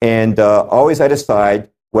 and always at his side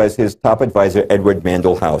was his top advisor, Edward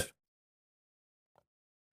Mandell House.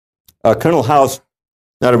 Colonel House,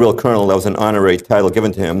 not a real colonel, that was an honorary title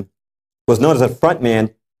given to him, was known as a front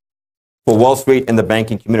man for Wall Street and the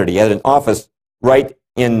banking community. He had an office right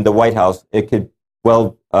in the White House. It could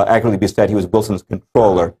well accurately be said he was Wilson's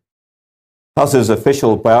controller. House's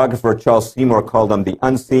official biographer, Charles Seymour, called him the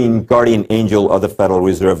unseen guardian angel of the Federal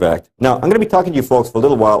Reserve Act. Now, I'm going to be talking to you folks for a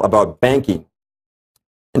little while about banking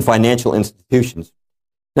and financial institutions.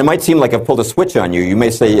 It might seem like I've pulled a switch on you. You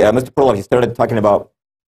may say, Mr. Perloff, you started talking about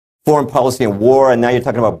foreign policy and war, and now you're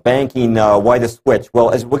talking about banking. Why the switch?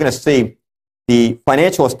 Well, as we're going to see, the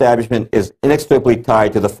financial establishment is inextricably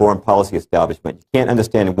tied to the foreign policy establishment. You can't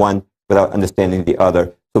understand one without understanding the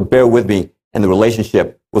other. So bear with me, and the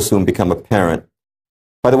relationship will soon become apparent.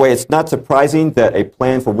 By the way, it's not surprising that a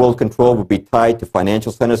plan for world control would be tied to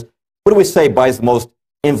financial centers. What do we say buys the most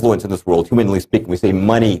influence in this world? Humanly speaking, we say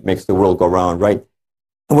money makes the world go round, right?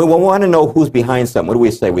 And we want to know who's behind something. What do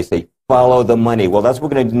we say? We say follow the money. Well, that's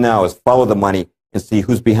what we're going to do now, is follow the money and see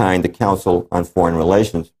who's behind the Council on Foreign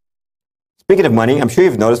Relations. Speaking of money, I'm sure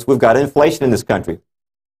you've noticed we've got inflation in this country.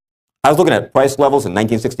 I was looking at price levels in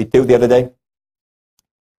 1962 the other day.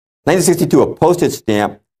 1962, a postage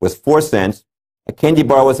stamp was 4 cents, a candy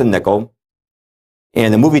bar was a nickel,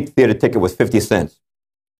 and a movie theater ticket was 50 cents.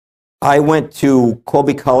 I went to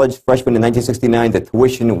Colby College freshman in 1969. The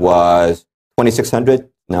tuition was $2,600,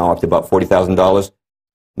 now up to about $40,000.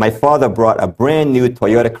 My father brought a brand new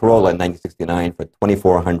Toyota Corolla in 1969 for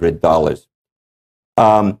 $2,400.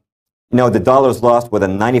 You know, the dollar's lost more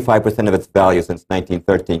than 95% of its value since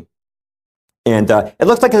 1913. And it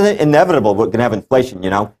looks like it's inevitable we're going to have inflation, you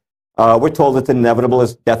know. We're told it's inevitable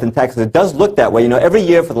as death and taxes. It does look that way. You know, every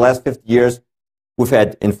year for the last 50 years, we've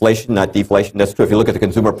had inflation, not deflation. That's true. If you look at the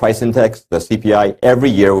Consumer Price Index, the CPI, every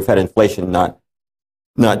year we've had inflation, not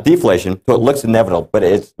deflation. So it looks inevitable, but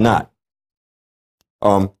it's not.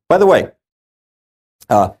 By the way,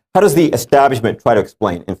 how does the establishment try to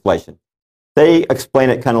explain inflation? They explain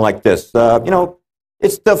it kind of like this. You know,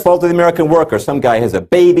 it's the fault of the American worker. Some guy has a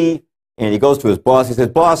baby, and he goes to his boss. He says,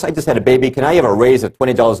 "Boss, I just had a baby. Can I have a raise of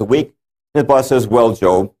 $20 a week?" And the boss says, "Well,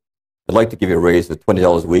 Joe, I'd like to give you a raise of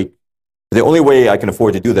 $20 a week. The only way I can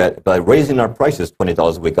afford to do that is by raising our prices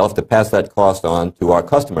 $20 a week. I'll have to pass that cost on to our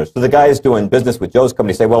customers." So the guys doing business with Joe's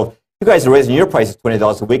company say, "Well, you guys are raising your prices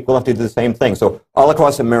 $20 a week. We'll have to do the same thing." So all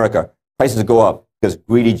across America, prices go up because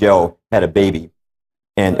greedy Joe had a baby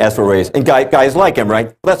and asked for a raise. And guys like him,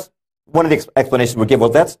 right? Well, that's one of the explanations we give. Well,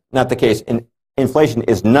 that's not the case. Inflation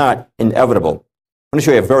is not inevitable. I'm going to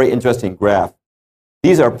show you a very interesting graph.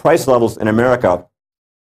 These are price levels in America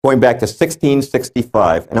going back to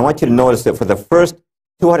 1665. And I want you to notice that for the first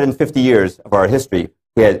 250 years of our history,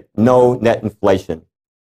 we had no net inflation.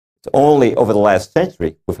 It's only over the last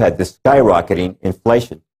century we've had this skyrocketing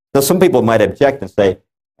inflation. Now, some people might object and say,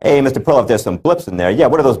 "Hey, Mr. Perloff, there's some blips in there." Yeah,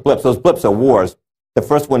 what are those blips? Those blips are wars. The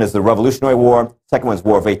first one is the Revolutionary War. The second one is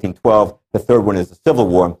War of 1812. The third one is the Civil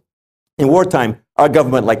War. In wartime, our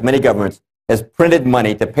government, like many governments, has printed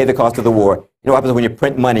money to pay the cost of the war. You know what happens when you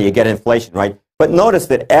print money? You get inflation, right? But notice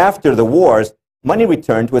that after the wars, money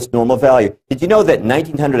returned to its normal value. Did you know that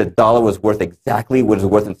 1900 a dollar was worth exactly what it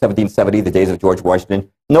was worth in 1770, the days of George Washington?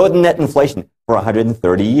 No net inflation for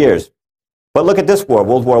 130 years. But look at this war,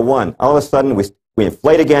 World War I. All of a sudden, we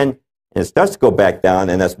inflate again, and it starts to go back down,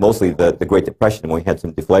 and that's mostly the Great Depression when we had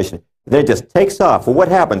some deflation. And then it just takes off. Well, what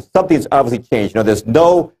happens? Something's obviously changed. You know, there's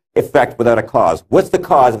no effect without a cause. What's the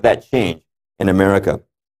cause of that change in America?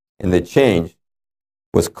 And the change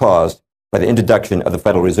was caused by the introduction of the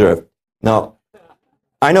Federal Reserve. Now,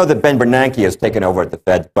 I know that Ben Bernanke has taken over at the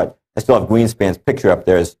Fed, but I still have Greenspan's picture up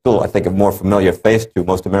there. It's still, I think, a more familiar face to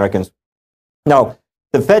most Americans. Now,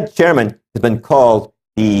 the Fed chairman has been called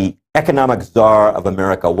the economic czar of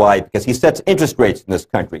America. Why? Because he sets interest rates in this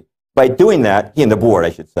country. By doing that, he and the board,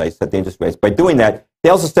 I should say, set the interest rates. By doing that, they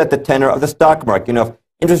also set the tenor of the stock market. You know, if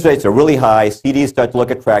interest rates are really high, CDs start to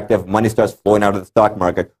look attractive, money starts flowing out of the stock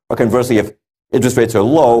market. Or conversely, if interest rates are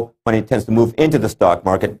low, money tends to move into the stock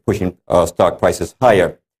market, pushing stock prices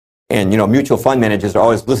higher. And, you know, mutual fund managers are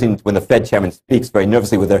always listening when the Fed chairman speaks very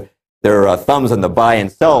nervously with their thumbs on the buy and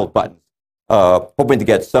sell buttons, hoping to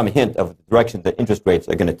get some hint of the direction that interest rates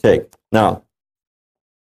are going to take. Now,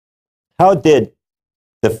 how did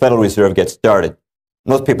the Federal Reserve get started?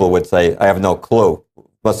 Most people would say, I have no clue.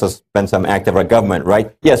 Must have been some act of our government,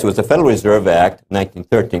 right? Yes, it was the Federal Reserve Act,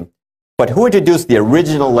 1913. But who introduced the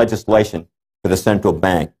original legislation for the central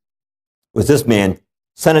bank? It was this man,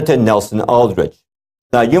 Senator Nelson Aldrich.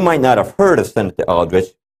 Now, you might not have heard of Senator Aldrich,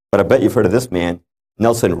 but I bet you've heard of this man,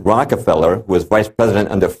 Nelson Rockefeller, who was vice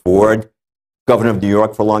president under Ford, governor of New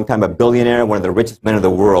York for a long time, a billionaire, one of the richest men in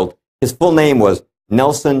the world. His full name was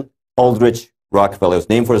Nelson Aldrich Rockefeller. It was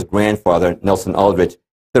named for his grandfather, Nelson Aldrich.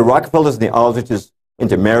 The Rockefellers and the Aldriches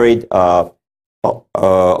intermarried.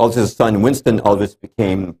 Aldrich's son, Winston Aldrich,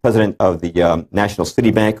 became president of the National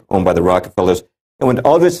City Bank, owned by the Rockefellers. And when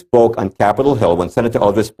Aldrich spoke on Capitol Hill, when Senator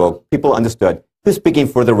Aldrich spoke, people understood he was speaking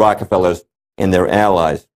for the Rockefellers and their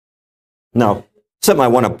allies. Now, something I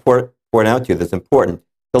want to point out to you that's important.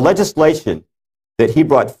 The legislation that he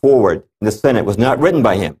brought forward in the Senate was not written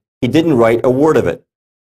by him. He didn't write a word of it.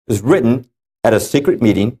 It was written at a secret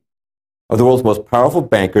meeting of the world's most powerful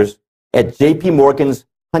bankers at J.P. Morgan's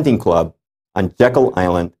hunting club on Jekyll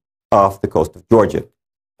Island off the coast of Georgia.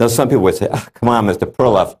 Now, some people would say, oh, come on, Mr.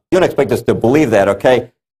 Perloff, you don't expect us to believe that,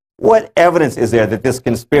 okay? What evidence is there that this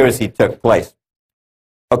conspiracy took place?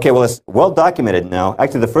 Okay, well, it's well documented now.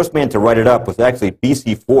 Actually, the first man to write it up was actually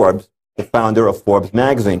B.C. Forbes, the founder of Forbes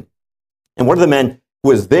magazine. And one of the men who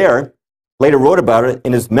was there later wrote about it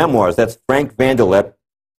in his memoirs. That's Frank Vanderlip,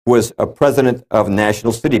 who was a president of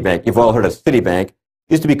National City Bank. You've all heard of Citibank. It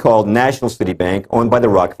used to be called National City Bank, owned by the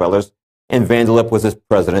Rockefellers, and Vanderlip was his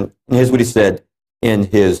president. And here's what he said in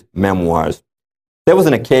his memoirs. There was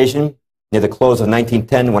an occasion near the close of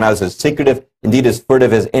 1910 when I was as secretive, indeed as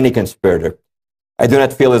furtive as any conspirator. I do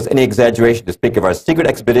not feel there's any exaggeration to speak of our secret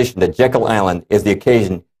expedition to Jekyll Island as the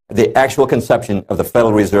occasion of the actual conception of the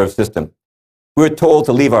Federal Reserve System. We were told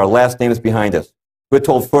to leave our last names behind us. We were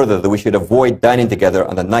told further that we should avoid dining together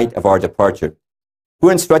on the night of our departure. We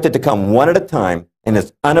were instructed to come one at a time and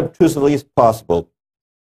as unobtrusively as possible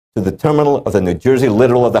to the terminal of the New Jersey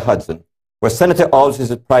Littoral of the Hudson, where Senator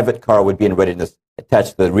Aldrich's private car would be in readiness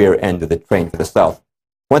attached to the rear end of the train for the south.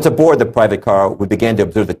 Once aboard the private car, we began to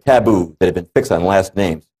observe the taboo that had been fixed on last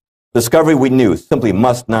names. Discovery, we knew, simply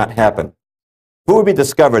must not happen. If it would be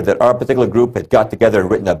discovered that our particular group had got together and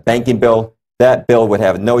written a banking bill, that bill would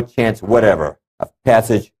have no chance whatever of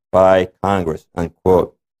passage by Congress,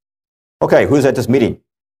 unquote. Okay, who's at this meeting?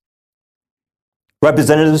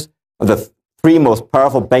 Representatives of the three most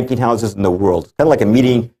powerful banking houses in the world. It's kind of like a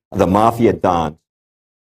meeting of the mafia dons.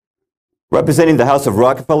 Representing the House of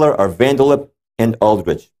Rockefeller are Vanderlip and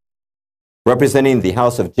Aldrich. Representing the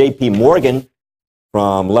House of J.P. Morgan,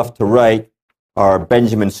 from left to right, are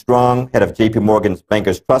Benjamin Strong, head of J.P. Morgan's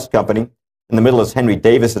Bankers Trust Company. In the middle is Henry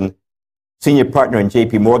Davison, senior partner in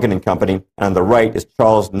J.P. Morgan and Company. And on the right is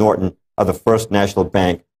Charles Norton of the First National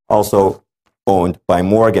Bank, also owned by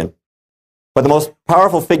Morgan. But the most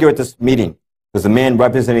powerful figure at this meeting was the man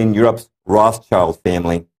representing Europe's Rothschild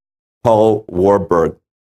family, Paul Warburg.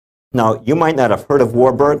 Now, you might not have heard of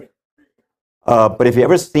Warburg, but if you've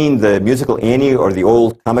ever seen the musical Annie or the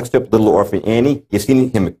old comic strip Little Orphan Annie, you've seen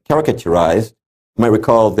him caricaturized. You might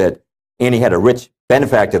recall that Annie had a rich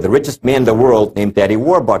benefactor, the richest man in the world, named Daddy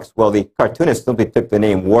Warbucks. Well, the cartoonist simply took the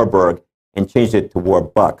name Warburg and changed it to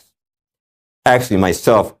Warbucks. Actually,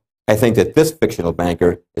 myself, I think that this fictional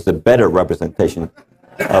banker is a better representation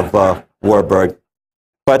of Warburg.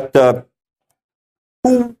 But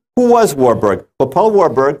who was Warburg? Well, Paul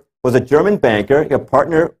Warburg was a German banker, a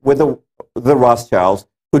partner with the Rothschilds,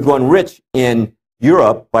 who'd grown rich in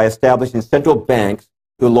Europe by establishing central banks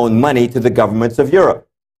to loan money to the governments of Europe.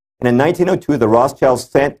 And in 1902, the Rothschilds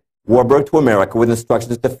sent Warburg to America with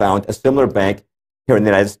instructions to found a similar bank here in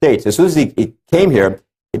the United States. As soon as he came here,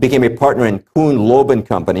 he became a partner in Kuhn, Loeb and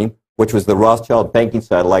Company, which was the Rothschild banking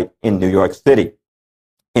satellite in New York City.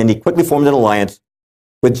 And he quickly formed an alliance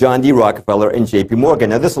with John D. Rockefeller and J.P.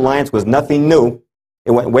 Morgan. Now, this alliance was nothing new.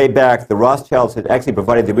 It went way back. The Rothschilds had actually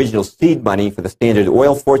provided the original seed money for the Standard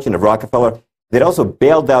Oil fortune of Rockefeller. They'd also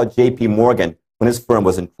bailed out J.P. Morgan when his firm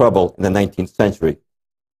was in trouble in the 19th century.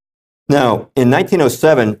 Now, in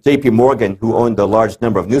 1907, J.P. Morgan, who owned a large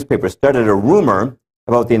number of newspapers, started a rumor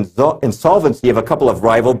about the insolvency of a couple of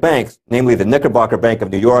rival banks, namely the Knickerbocker Bank of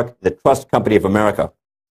New York and the Trust Company of America.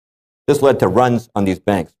 This led to runs on these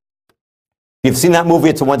banks. If you've seen that movie,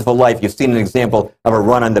 It's a Wonderful Life, you've seen an example of a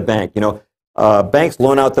run on the bank. You know, banks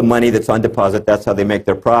loan out the money that's on deposit. That's how they make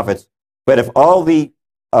their profits. But if all the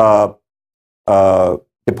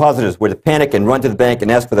depositors were to panic and run to the bank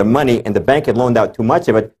and ask for their money, and the bank had loaned out too much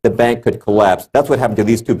of it, the bank could collapse. That's what happened to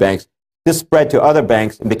these two banks. This spread to other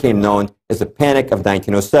banks and became known as the Panic of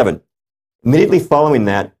 1907. Immediately following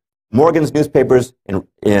that, Morgan's newspapers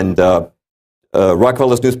and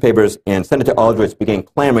Rockefeller's newspapers and Senator Aldrich began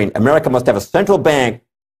clamoring America must have a central bank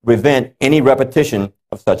to prevent any repetition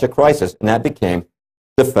of such a crisis, and that became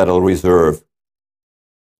the Federal Reserve.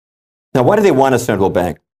 Now, why do they want a central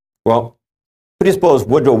bank? Well, who do you suppose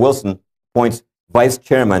Woodrow Wilson appoints vice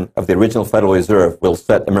chairman of the original Federal Reserve will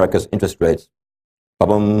set America's interest rates?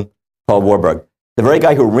 Ba-bum, Paul Warburg. The very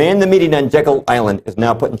guy who ran the meeting on Jekyll Island is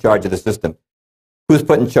now put in charge of the system. Who's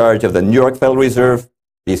put in charge of the New York Federal Reserve,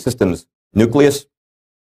 the system's nucleus?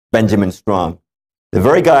 Benjamin Strong. The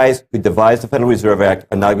very guys who devised the Federal Reserve Act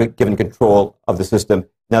are now given control of the system.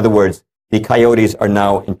 In other words, the coyotes are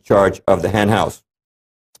now in charge of the henhouse.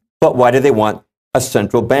 But why do they want a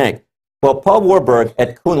central bank? Well, Paul Warburg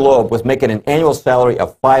at Kuhn Loeb was making an annual salary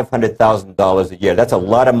of $500,000 a year. That's a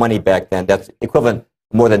lot of money back then. That's equivalent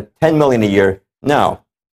to more than $10 million a year now.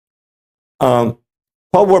 Paul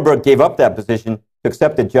Warburg gave up that position to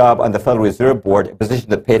accept a job on the Federal Reserve Board, a position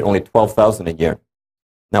that paid only $12,000 a year.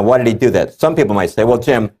 Now, why did he do that? Some people might say, well,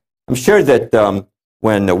 Jim, I'm sure that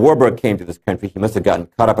when Warburg came to this country, he must have gotten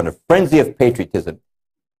caught up in a frenzy of patriotism.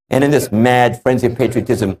 And in this mad frenzy of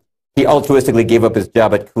patriotism, he altruistically gave up his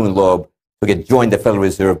job at Kuhn Loeb so he could join the Federal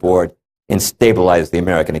Reserve Board and stabilize the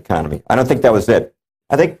American economy. I don't think that was it.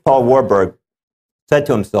 I think Paul Warburg said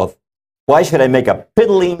to himself, why should I make a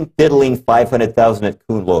diddling 500,000 at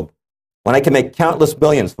Kuhn Loeb when I can make countless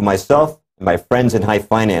millions for myself and my friends in high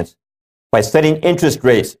finance by setting interest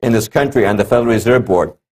rates in this country on the Federal Reserve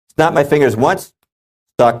Board? Snap my fingers once,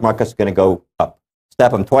 stock market's going to go up.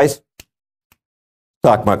 Snap them twice,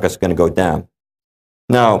 stock market's going to go down.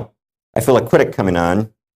 Now, I feel a critic coming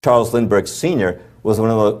on. Charles Lindbergh Sr. was one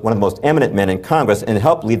of the most eminent men in Congress and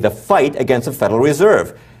helped lead the fight against the Federal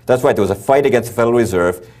Reserve. That's right, there was a fight against the Federal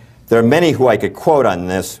Reserve. There are many who I could quote on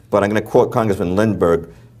this, but I'm going to quote Congressman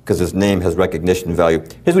Lindbergh because his name has recognition value.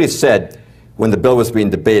 Here's what he said when the bill was being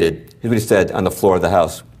debated. Here's what he said on the floor of the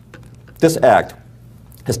House. This act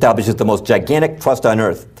establishes the most gigantic trust on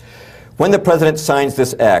earth. When the president signs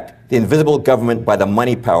this act, the invisible government by the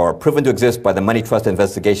money power, proven to exist by the money trust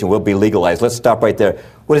investigation, will be legalized. Let's stop right there.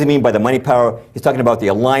 What does he mean by the money power? He's talking about the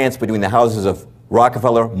alliance between the houses of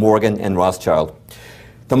Rockefeller, Morgan, and Rothschild.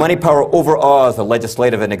 The money power overawes the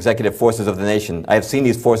legislative and executive forces of the nation. I have seen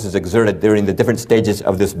these forces exerted during the different stages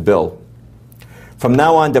of this bill. From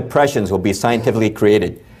now on, depressions will be scientifically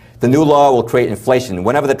created. The new law will create inflation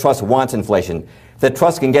whenever the trust wants inflation. If the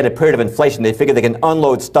trust can get a period of inflation, they figure they can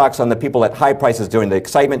unload stocks on the people at high prices during the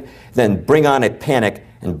excitement, then bring on a panic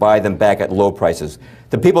and buy them back at low prices.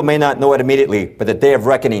 The people may not know it immediately, but the day of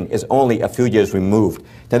reckoning is only a few years removed.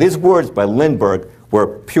 Now, these words by Lindbergh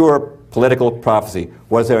were pure political prophecy.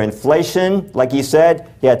 Was there inflation, like he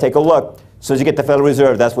said? Yeah, take a look. As soon as you get the Federal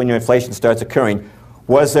Reserve, that's when your inflation starts occurring.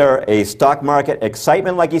 Was there a stock market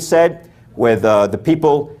excitement, like he said, with the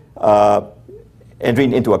people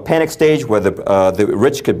entering into a panic stage where the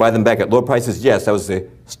rich could buy them back at low prices? Yes, that was the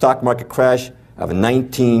stock market crash of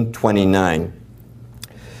 1929.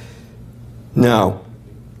 Now,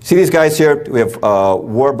 see these guys here? We have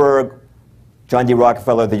Warburg, John D.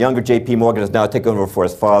 Rockefeller. The younger J.P. Morgan has now taken over for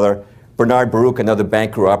his father. Bernard Baruch, another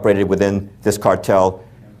banker who operated within this cartel.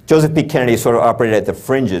 Joseph P. Kennedy sort of operated at the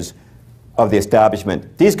fringes of the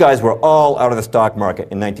establishment. These guys were all out of the stock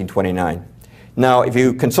market in 1929. Now, if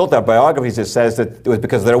you consult their biographies, it says that it was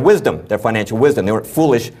because of their wisdom, their financial wisdom. They weren't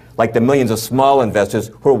foolish like the millions of small investors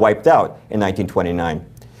who were wiped out in 1929.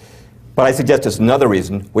 But I suggest there's another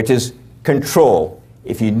reason, which is control.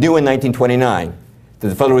 If you knew in 1929 that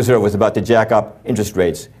the Federal Reserve was about to jack up interest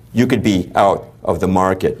rates, you could be out of the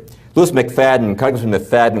market. Louis McFadden, Congressman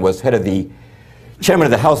McFadden, was head of the chairman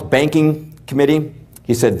of the House Banking Committee.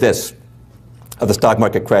 He said this of the stock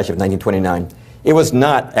market crash of 1929. It was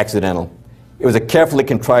not accidental. It was a carefully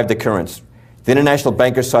contrived occurrence. The international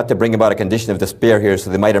bankers sought to bring about a condition of despair here so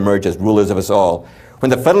they might emerge as rulers of us all. When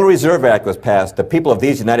the Federal Reserve Act was passed, the people of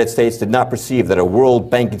these United States did not perceive that a world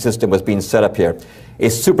banking system was being set up here, a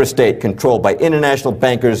superstate controlled by international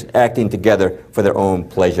bankers acting together for their own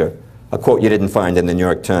pleasure. A quote you didn't find in the New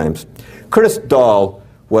York Times. Curtis Dahl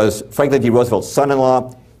was Franklin D. Roosevelt's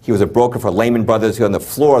son-in-law. He was a broker for Lehman Brothers. He was on the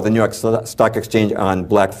floor of the New York Stock Exchange on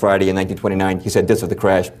Black Friday in 1929. He said this of the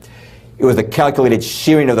crash. It was the calculated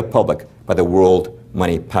shearing of the public by the world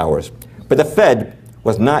money powers. But the Fed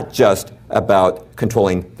was not just about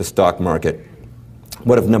controlling the stock market.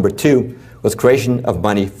 Motive number two was creation of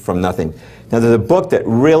money from nothing. Now, there's a book that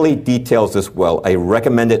really details this well. I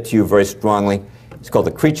recommend it to you very strongly. It's called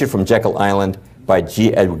The Creature from Jekyll Island by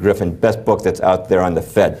G. Edward Griffin. Best book that's out there on the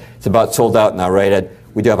Fed. It's about sold out now, right, Ed?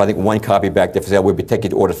 We do have, I think, one copy back there for sale. We'll be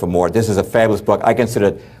taking orders for more. This is a fabulous book. I consider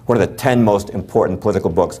it one of the 10 most important political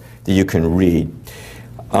books that you can read.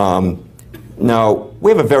 Now,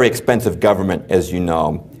 we have a very expensive government, as you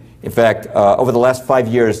know. In fact, over the last 5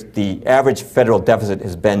 years, the average federal deficit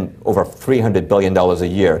has been over $300 billion a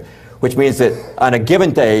year, which means that on a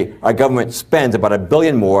given day, our government spends about $1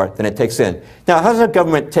 billion more than it takes in. Now, how does our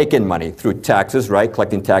government take in money? Through taxes, right,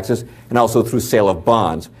 collecting taxes, and also through sale of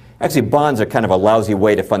bonds. Actually, bonds are kind of a lousy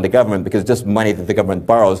way to fund the government because it's just money that the government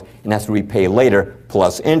borrows and has to repay later,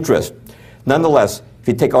 plus interest. Nonetheless, if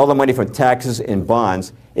you take all the money from taxes and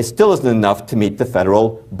bonds, it still isn't enough to meet the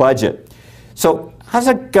federal budget. So how does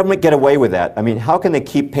the government get away with that? I mean, how can they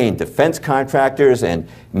keep paying defense contractors and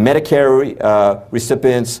Medicare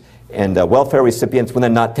recipients and welfare recipients when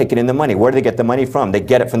they're not taking in the money? Where do they get the money from? They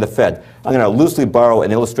get it from the Fed. I'm going to loosely borrow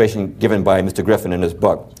an illustration given by Mr. Griffin in his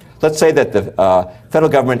book. Let's say that the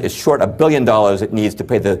federal government is short $1 billion it needs to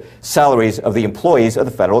pay the salaries of the employees of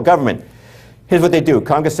the federal government. Here's what they do.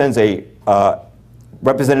 Congress sends a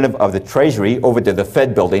representative of the Treasury over to the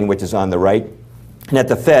Fed building, which is on the right. And at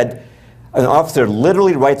the Fed, an officer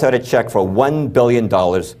literally writes out a check for $1 billion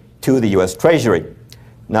to the U.S. Treasury.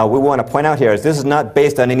 Now, we want to point out here is this is not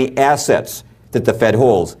based on any assets that the Fed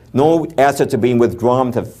holds. No assets are being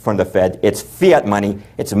withdrawn from the Fed. It's fiat money.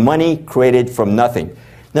 It's money created from nothing.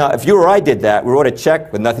 Now, if you or I did that, we wrote a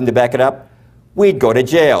check with nothing to back it up, we'd go to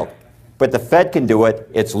jail. But the Fed can do it.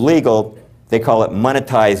 It's legal. They call it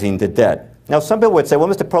monetizing the debt. Now, some people would say, well,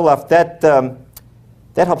 Mr. Perloff,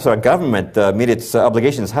 that helps our government meet its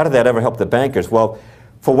obligations. How did that ever help the bankers? Well,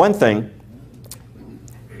 for one thing,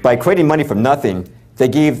 by creating money from nothing, they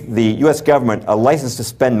gave the U.S. government a license to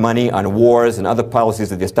spend money on wars and other policies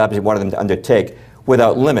that the establishment wanted them to undertake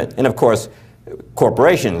without limit. And of course,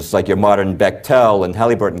 corporations like your modern Bechtel and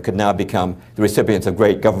Halliburton could now become the recipients of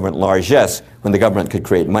great government largesse when the government could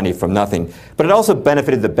create money from nothing. But it also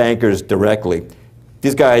benefited the bankers directly.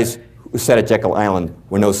 These guys who sat at Jekyll Island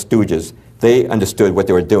were no stooges. They understood what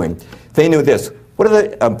they were doing. They knew this. What are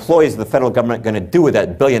the employees of the federal government going to do with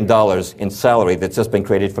that $1 billion in salary that's just been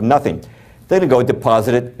created from nothing? They're going to go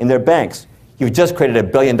deposit it in their banks. You've just created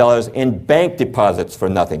 $1 billion in bank deposits for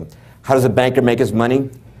nothing. How does a banker make his money?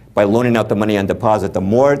 By loaning out the money on deposit. The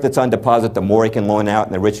more that's on deposit, the more he can loan out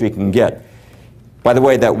and the richer he can get. By the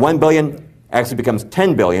way, that $1 billion actually becomes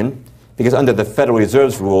 $10 billion because under the Federal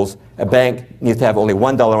Reserve's rules, a bank needs to have only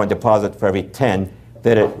 $1 on deposit for every 10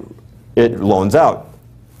 that it loans out.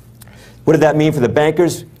 What did that mean for the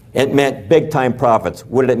bankers? It meant big-time profits.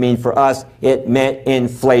 What did it mean for us? It meant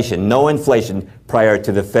inflation. No inflation prior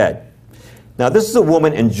to the Fed. Now, this is a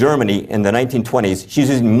woman in Germany in the 1920s. She's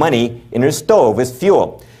using money in her stove as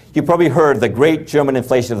fuel. You probably heard of the great German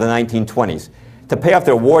inflation of the 1920s. To pay off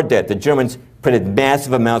their war debt, the Germans printed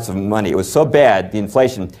massive amounts of money. It was so bad, the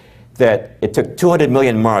inflation, that it took 200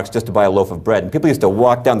 million marks just to buy a loaf of bread. And people used to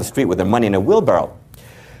walk down the street with their money in a wheelbarrow.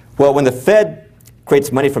 Well, when the Fed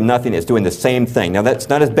creates money from nothing, it's doing the same thing. Now, that's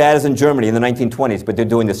not as bad as in Germany in the 1920s, but they're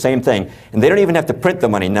doing the same thing. And they don't even have to print the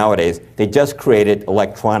money nowadays. They just create it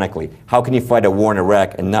electronically. How can you fight a war in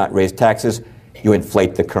Iraq and not raise taxes? You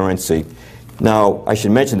inflate the currency. Now, I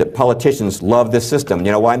should mention that politicians love this system.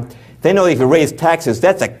 You know why? They know if you raise taxes,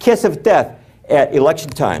 that's a kiss of death at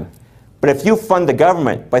election time. But if you fund the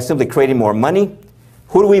government by simply creating more money,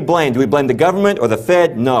 who do we blame? Do we blame the government or the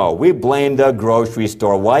Fed? No, we blame the grocery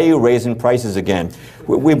store. Why are you raising prices again?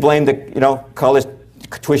 We blame the, college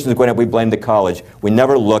tuition is going up, we blame the college. We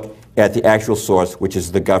never look at the actual source, which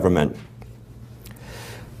is the government.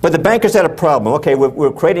 But the bankers had a problem. Okay,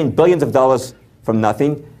 we're creating billions of dollars from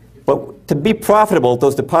nothing, but to be profitable,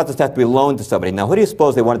 those deposits have to be loaned to somebody. Now, who do you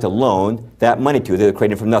suppose they wanted to loan that money to? They're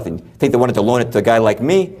creating from nothing. Think they wanted to loan it to a guy like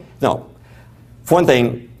me? No. For one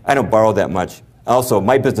thing, I don't borrow that much. Also,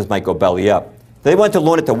 my business might go belly up. They wanted to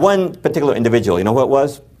loan it to one particular individual. You know who it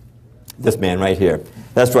was? This man right here.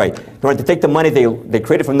 That's right. They wanted to take the money they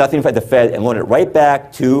created from nothing by the Fed and loan it right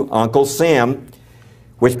back to Uncle Sam,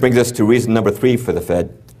 which brings us to reason number 3 for the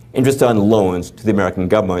Fed. Interest on loans to the American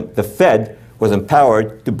government. The Fed was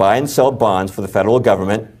empowered to buy and sell bonds for the federal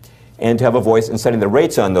government and to have a voice in setting the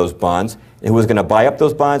rates on those bonds. And who was going to buy up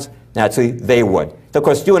those bonds? Naturally, they would. So, of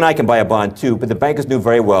course, you and I can buy a bond too, but the bankers knew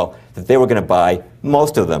very well that they were going to buy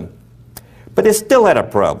most of them. But they still had a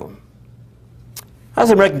problem. How's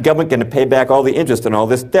the American government going to pay back all the interest on all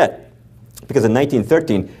this debt? Because in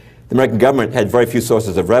 1913, the American government had very few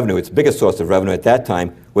sources of revenue. Its biggest source of revenue at that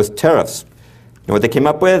time was tariffs. You know what they came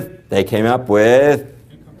up with? They came up with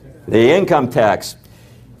the income tax.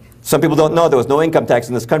 Some people don't know there was no income tax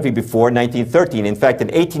in this country before 1913. In fact, in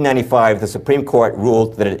 1895, the Supreme Court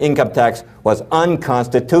ruled that an income tax was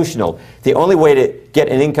unconstitutional. The only way to get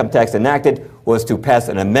an income tax enacted was to pass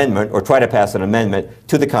an amendment, or try to pass an amendment,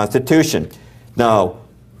 to the Constitution. Now,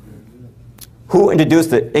 who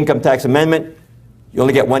introduced the income tax amendment? You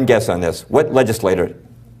only get one guess on this. What legislator?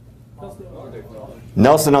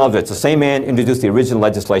 Nelson Aldrich, the same man, introduced the original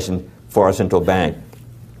legislation for our central bank.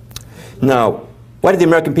 Now, why did the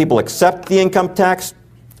American people accept the income tax?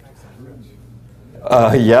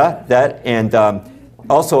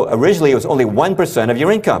 Also, originally it was only 1% of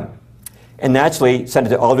your income. And naturally,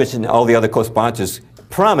 Senator Aldrich and all the other co-sponsors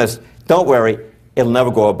promised, don't worry, it'll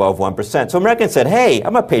never go above 1%. So Americans said, hey,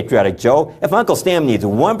 I'm a patriotic Joe. If Uncle Sam needs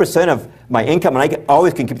 1% of my income and I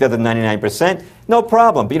always can keep the other 99%, no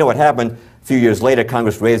problem. But you know what happened? A few years later,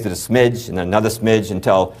 Congress raised it a smidge and another smidge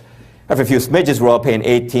until after a few smidges, we're all paying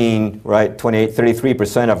 18, right, 28,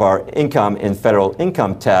 33% of our income in federal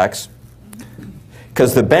income tax,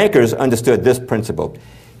 because the bankers understood this principle.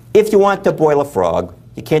 If you want to boil a frog,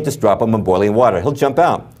 you can't just drop him in boiling water. He'll jump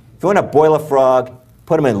out. If you want to boil a frog,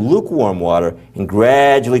 put him in lukewarm water and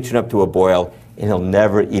gradually turn up to a boil, and he'll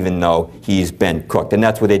never even know he's been cooked. And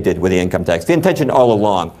that's what they did with the income tax. The intention all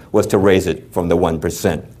along was to raise it from the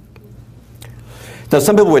 1%. Now,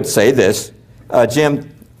 some people would say this,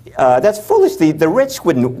 Jim, That's foolish. The rich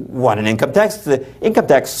wouldn't want an income tax. The income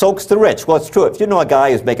tax soaks the rich. Well, it's true. If you know a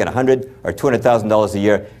guy who's making $100,000 or $200,000 a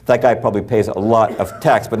year, that guy probably pays a lot of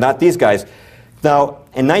tax, but not these guys. Now,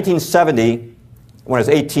 in 1970, when I was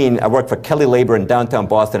 18, I worked for Kelly Labor in downtown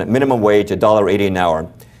Boston at minimum wage, $1.80 an hour.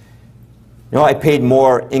 You know, I paid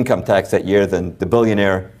more income tax that year than the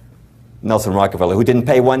billionaire Nelson Rockefeller, who didn't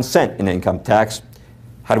pay 1 cent in income tax.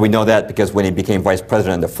 How do we know that? Because when he became vice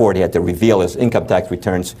president under Ford, he had to reveal his income tax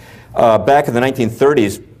returns. Back in the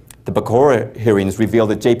 1930s, the Bacora hearings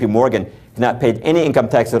revealed that J.P. Morgan had not paid any income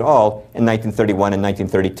tax at all in 1931 and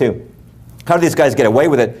 1932. How did these guys get away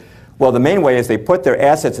with it? Well, the main way is they put their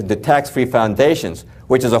assets into tax-free foundations,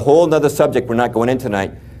 which is a whole other subject we're not going into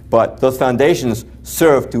tonight. But those foundations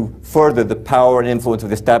serve to further the power and influence of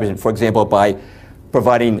the establishment, for example, by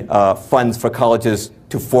providing funds for colleges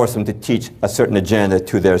to force them to teach a certain agenda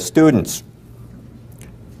to their students.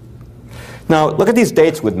 Now, look at these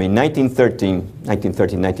dates with me,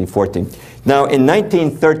 1914. Now, in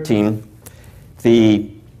 1913,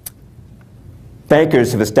 the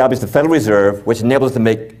bankers have established the Federal Reserve, which enables them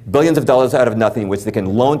to make billions of dollars out of nothing, which they can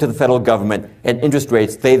loan to the federal government at interest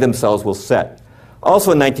rates they themselves will set.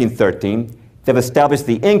 Also in 1913, they've established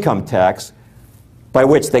the income tax by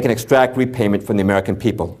which they can extract repayment from the American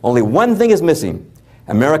people. Only one thing is missing.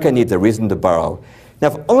 America needs a reason to borrow. Now,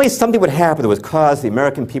 if only something would happen that would cause the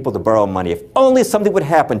American people to borrow money, if only something would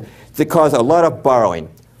happen to cause a lot of borrowing.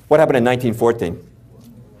 What happened in 1914?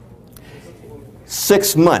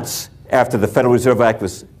 6 months after the Federal Reserve Act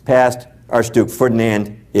was passed, Archduke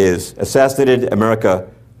Ferdinand is assassinated. America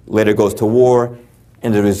later goes to war.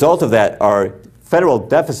 And the result of that, our federal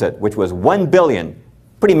deficit, which was $1 billion,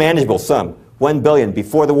 pretty manageable sum, $1 billion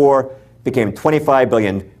before the war, became $25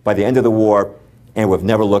 billion by the end of the war, and we've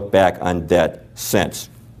never looked back on debt since.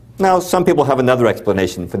 Now, some people have another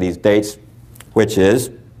explanation for these dates, which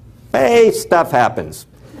is, hey, stuff happens.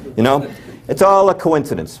 You know, it's all a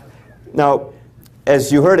coincidence. Now,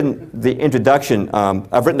 as you heard in the introduction,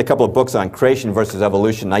 I've written a couple of books on creation versus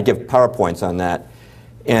evolution. I give PowerPoints on that.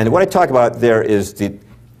 And what I talk about there is the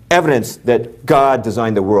evidence that God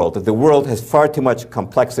designed the world, that the world has far too much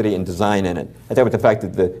complexity and design in it. I talk about the fact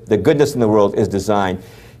that the goodness in the world is design.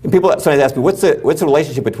 And people sometimes ask me, what's the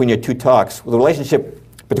relationship between your two talks? Well, the relationship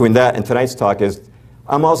between that and tonight's talk is,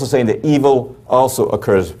 I'm also saying that evil also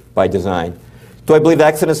occurs by design. Do I believe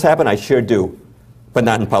accidents happen? I sure do, but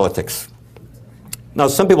not in politics. Now,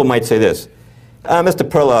 some people might say this, Mr.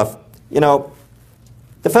 Perloff, you know,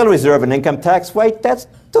 the Federal Reserve and income tax, right,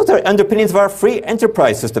 those are underpinnings of our free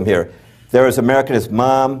enterprise system here. There is Americanism,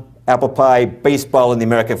 mom, apple pie, baseball, and the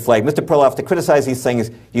American flag. Mr. Perloff, to criticize these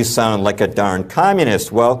things, you sound like a darn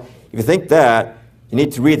communist. Well, if you think that, you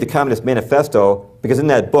need to read the Communist Manifesto, because in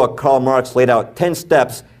that book, Karl Marx laid out 10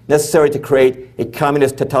 steps necessary to create a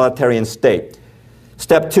communist totalitarian state.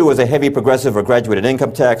 Step 2 was a heavy progressive or graduated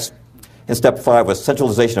income tax. And step 5 was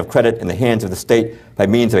centralization of credit in the hands of the state by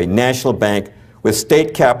means of a national bank with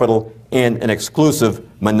state capital and an exclusive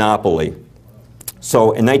monopoly.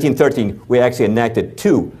 So in 1913, we actually enacted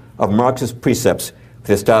 2 of Marx's precepts for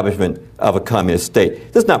the establishment of a communist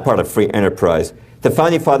state. This is not part of free enterprise. The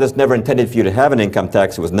Founding Fathers never intended for you to have an income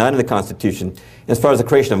tax. It was not in the Constitution. As far as the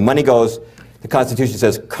creation of money goes, the Constitution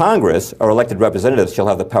says Congress, or elected representatives, shall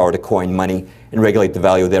have the power to coin money and regulate the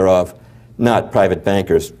value thereof, not private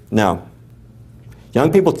bankers. Now,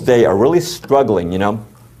 young people today are really struggling, you know.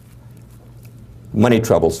 Money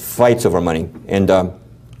troubles, fights over money. And,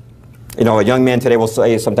 you know, a young man today will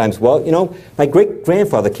say sometimes, well, you know, my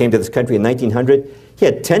great-grandfather came to this country in 1900. He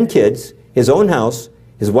had 10 kids, his own house,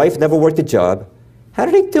 his wife never worked a job. How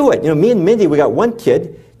did he do it? You know, me and Mindy, we got 1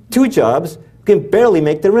 kid, 2 jobs, we can barely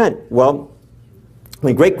make the rent. Well,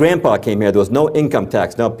 when great-grandpa came here, there was no income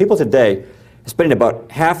tax. Now, people today are spending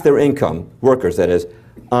about half their income, workers that is,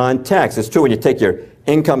 on tax. It's true when you take your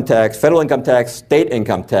income tax, federal income tax, state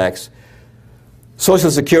income tax,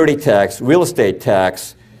 Social Security tax, real estate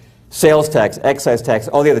tax, sales tax, excise tax,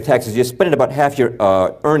 all the other taxes, you're spending about half your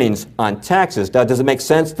earnings on taxes. Now, does it make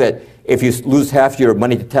sense that if you lose half your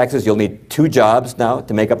money to taxes, you'll need 2 jobs now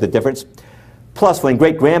to make up the difference? Plus, when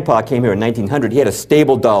great-grandpa came here in 1900, he had a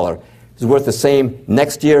stable dollar. It was worth the same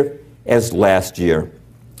next year as last year.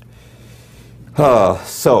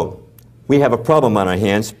 So, we have a problem on our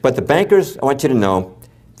hands, but the bankers, I want you to know,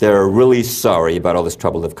 they're really sorry about all this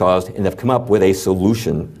trouble they've caused, and they've come up with a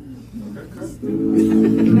solution.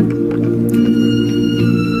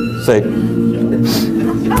 Say,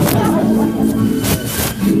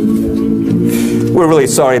 we're really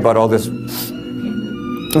sorry about all this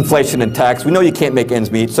inflation and tax. We know you can't make ends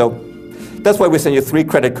meet, so that's why we send you 3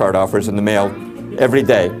 credit card offers in the mail every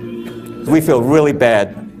day. We feel really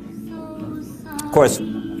bad Of course,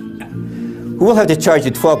 who will have to charge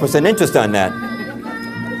you 12% interest on that?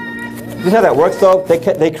 You know how that works, though?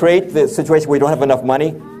 They create the situation where you don't have enough money,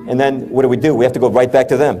 and then what do? We have to go right back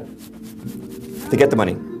to them to get the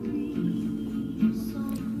money.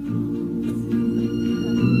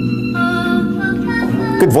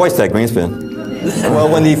 Good voice, that Greenspan.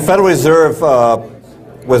 Well, when the Federal Reserve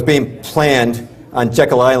was being planned on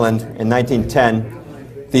Jekyll Island in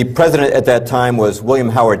 1910, the president at that time was William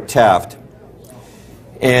Howard Taft.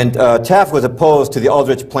 And Taft was opposed to the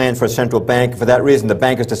Aldrich plan for a central bank. For that reason, the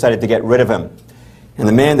bankers decided to get rid of him. And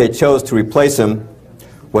the man they chose to replace him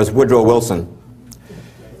was Woodrow Wilson.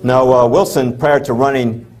 Now, Wilson, prior to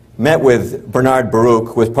running, met with Bernard Baruch,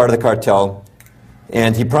 who was part of the cartel,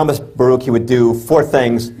 and he promised Baruch he would do 4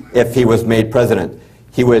 things if he was made president.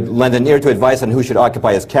 He would lend an ear to advice on who should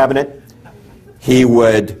occupy his cabinet. He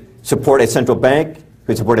would support a central bank. He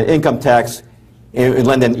would support an income tax, and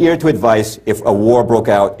lend an ear to advice if a war broke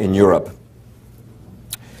out in Europe.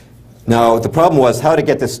 Now, the problem was how to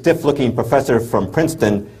get this stiff-looking professor from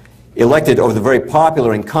Princeton elected over the very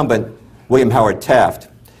popular incumbent, William Howard Taft.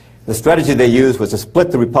 The strategy they used was to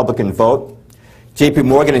split the Republican vote. J.P.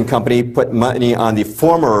 Morgan and company put money on the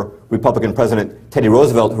former Republican president, Teddy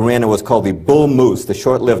Roosevelt, who ran what was called the Bull Moose, the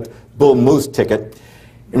short-lived Bull Moose ticket.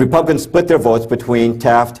 And Republicans split their votes between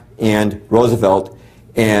Taft and Roosevelt,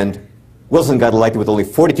 and Wilson got elected with only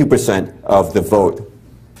 42% of the vote.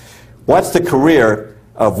 Watch the career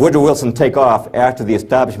of Woodrow Wilson take off after the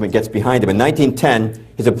establishment gets behind him. In 1910,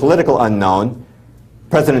 he's a political unknown,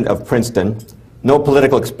 president of Princeton, no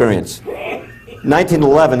political experience.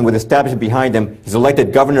 1911, with the establishment behind him, he's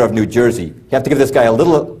elected governor of New Jersey. You have to give this guy a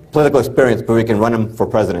little political experience before we can run him for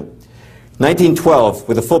president. 1912,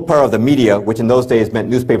 with the full power of the media, which in those days meant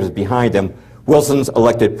newspapers behind him, Wilson's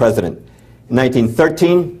elected president. In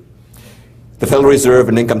 1913, the Federal Reserve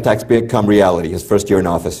and income tax become reality, his first year in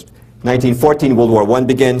office. 1914, World War I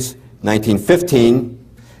begins. 1915,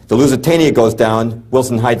 the Lusitania goes down.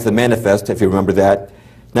 Wilson hides the manifest, if you remember that.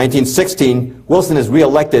 1916, Wilson is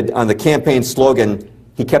re-elected on the campaign slogan,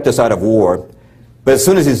 "He kept us out of war." But as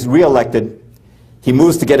soon as he's re-elected, he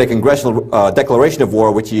moves to get a congressional declaration of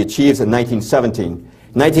war, which he achieves in 1917.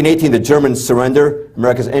 In 1918, the Germans surrender,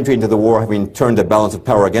 America's entry into the war having turned the balance of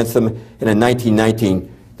power against them. And in 1919,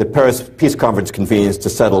 the Paris Peace Conference convenes to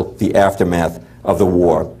settle the aftermath of the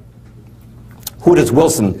war. Who does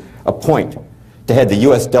Wilson appoint to head the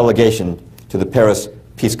U.S. delegation to the Paris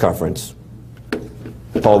Peace Conference?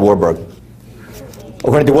 Paul Warburg.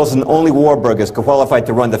 According to Wilson, only Warburg is qualified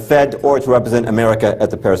to run the Fed or to represent America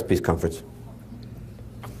at the Paris Peace Conference.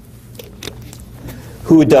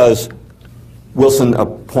 Who does Wilson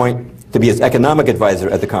appoint to be his economic advisor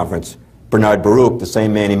at the conference? Bernard Baruch, the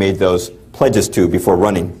same man he made those pledges to before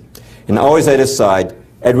running. And always at his side,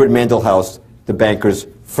 Edward Mandell House, the banker's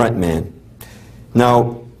front man.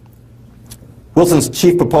 Now, Wilson's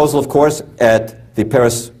chief proposal, of course, at the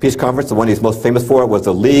Paris Peace Conference, the one he's most famous for, was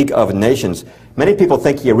the League of Nations. Many people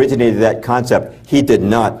think he originated that concept. He did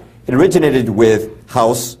not. It originated with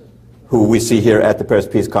House, who we see here at the Paris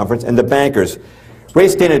Peace Conference, and the bankers. Ray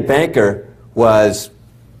Stannard Banker was,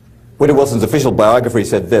 Woodrow Wilson's official biography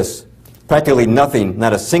said this: practically nothing,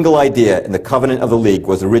 not a single idea in the covenant of the League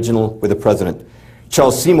was original with the president.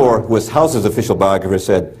 Charles Seymour, who was House's official biographer,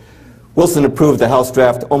 said, Wilson approved the House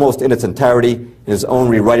draft almost in its entirety, and his own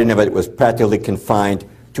rewriting of it was practically confined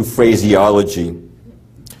to phraseology.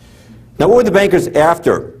 Now, what were the bankers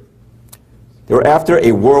after? They were after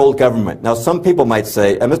a world government. Now, some people might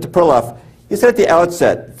say, Mr. Perloff, you said at the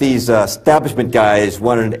outset these establishment guys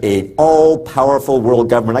wanted an all-powerful world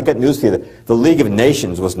government. I got news for you. The League of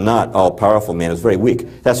Nations was not all-powerful, man. It was very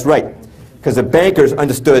weak. That's right, because the bankers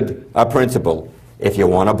understood a principle. If you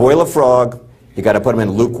want to boil a frog, you got to put him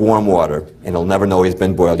in lukewarm water, and he'll never know he's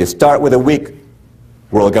been boiled. You start with a weak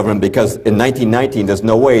world government, because in 1919, there's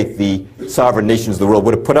no way the sovereign nations of the world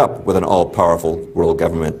would have put up with an all-powerful world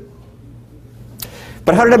government.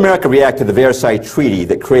 But how did America react to the Versailles Treaty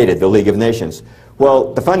that created the League of Nations?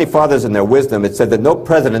 Well, the Founding Fathers, in their wisdom, had said that no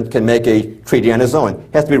president can make a treaty on his own.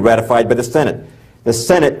 It has to be ratified by the Senate. The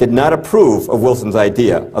Senate did not approve of Wilson's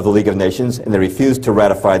idea of the League of Nations, and they refused to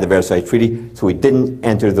ratify the Versailles Treaty, so he didn't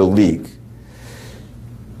enter the League.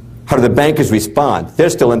 How do the bankers respond? They're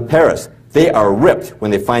still in Paris. They are ripped when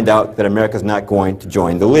they find out that America's not going to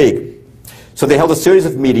join the League. So they held a series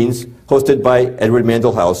of meetings hosted by Edward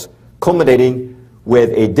Mandell House, culminating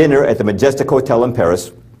with a dinner at the Majestic Hotel in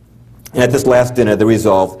Paris. And at this last dinner, they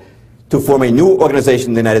resolved to form a new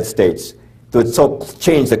organization in the United States that would so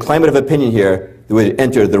change the climate of opinion here that would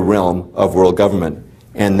enter the realm of world government.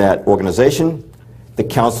 And that organization, the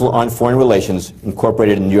Council on Foreign Relations,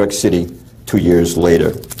 incorporated in New York City 2 years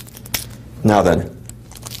later. Now then,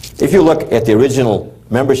 if you look at the original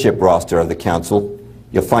membership roster of the council,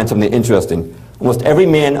 you'll find something interesting. Almost every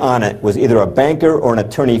man on it was either a banker or an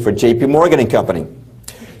attorney for J.P. Morgan and Company.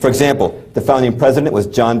 For example, the founding president was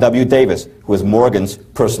John W. Davis, who was Morgan's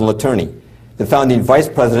personal attorney. The founding vice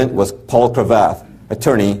president was Paul Cravath,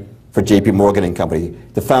 attorney for J.P. Morgan and Company.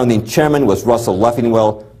 The founding chairman was Russell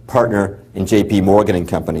Leffingwell, partner in J.P. Morgan and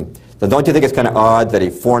Company. Now, don't you think it's kind of odd that a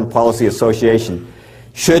foreign policy association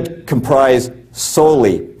should comprise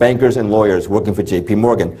solely bankers and lawyers working for J.P.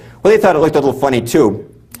 Morgan? Well, they thought it looked a little funny,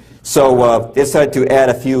 too. So they decided to add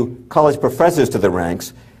a few college professors to the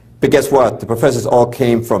ranks. But guess what? The professors all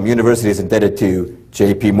came from universities indebted to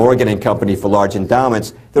J.P. Morgan and Company for large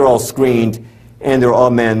endowments. They're all screened, and they're all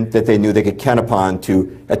men that they knew they could count upon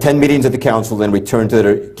to attend meetings of the council and return to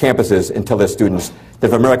their campuses and tell their students that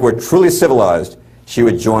if America were truly civilized, she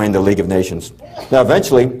would join the League of Nations. Now,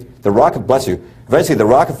 eventually, the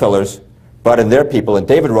Rockefellers brought in their people, and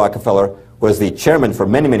David Rockefeller was the chairman for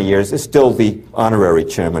many, many years, is still the honorary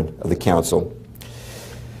chairman of the council.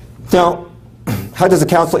 Now, how does the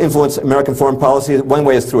council influence American foreign policy? One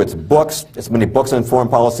way is through its books. It's many books on foreign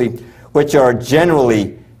policy, which are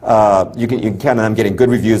generally, you can count on them getting good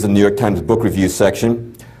reviews in the New York Times book review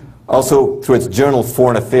section. Also through its journal,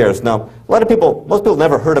 Foreign Affairs. Now, most people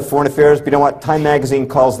never heard of Foreign Affairs, but you know what? Time magazine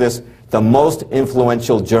calls this the most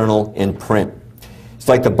influential journal in print. It's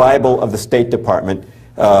like the Bible of the State Department.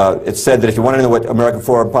 It's said that if you want to know what American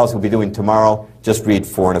foreign policy will be doing tomorrow, just read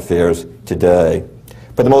Foreign Affairs today.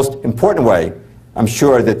 But the most important way, I'm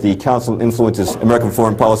sure, that the council influences American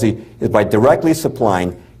foreign policy is by directly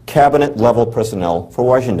supplying cabinet-level personnel for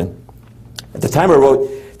Washington. At the time I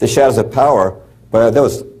wrote The Shadows of Power, but that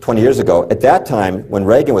was 20 years ago, at that time, when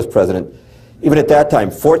Reagan was president, even at that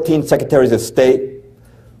time, 14 secretaries of state,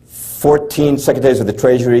 14 secretaries of the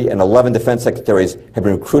Treasury, and 11 defense secretaries have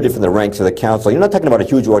been recruited from the ranks of the council. You're not talking about a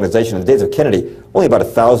huge organization. In the days of Kennedy, only about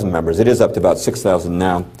 1,000 members. It is up to about 6,000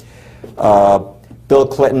 now. Bill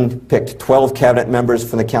Clinton picked 12 cabinet members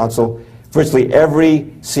from the council. Virtually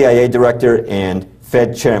every CIA director and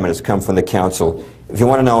Fed chairman has come from the council. If you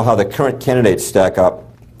want to know how the current candidates stack up,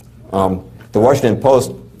 the Washington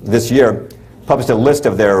Post this year published a list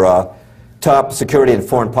of their top security and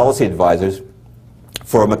foreign policy advisors.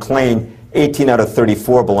 For McClain, 18 out of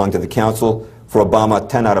 34 belong to the council. For Obama,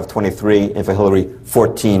 10 out of 23. And for Hillary,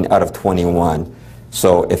 14 out of 21.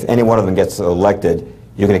 So if any one of them gets elected,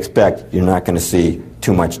 you can expect you're not going to see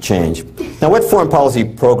too much change. Now, what foreign policy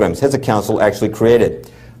programs has the council actually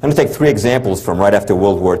created? I'm going to take 3 examples from right after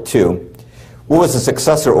World War II. What was the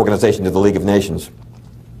successor organization to the League of Nations?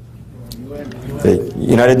 The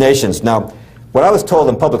United Nations. Now, what I was told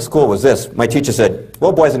in public school was this. My teacher said,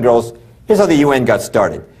 well, boys and girls, here's how the UN got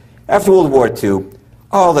started. After World War II,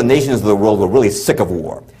 all the nations of the world were really sick of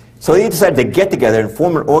war. So they decided to get together and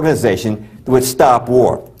form an organization that would stop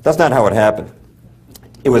war. That's not how it happened.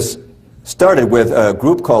 It was started with a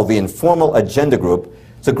group called the Informal Agenda Group.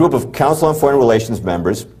 It's a group of Council on Foreign Relations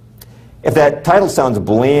members. If that title sounds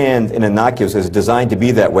bland and innocuous, it's designed to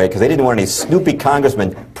be that way because they didn't want any snoopy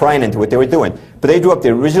congressmen prying into what they were doing. But they drew up the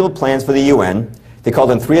original plans for the UN. They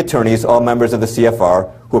called in 3 attorneys, all members of the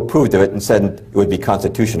CFR, who approved of it and said it would be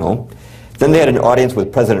constitutional. Then they had an audience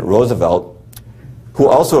with President Roosevelt, who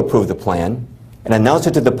also approved the plan and announced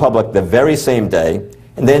it to the public the very same day,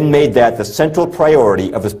 and then made that the central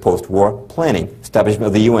priority of his post-war planning, establishment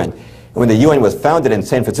of the UN. And when the UN was founded in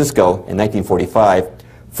San Francisco in 1945,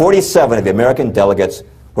 47 of the American delegates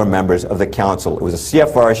were members of the council. It was a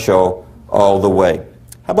CFR show all the way.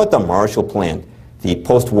 How about the Marshall Plan, the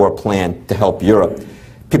post-war plan to help Europe?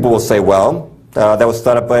 People will say, well, that was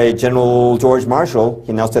thought up by General George Marshall.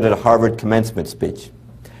 He announced it at a Harvard commencement speech.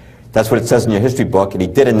 That's what it says in your history book, and he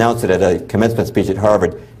did announce it at a commencement speech at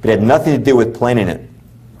Harvard, but it had nothing to do with planning it.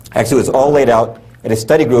 Actually, it was all laid out in a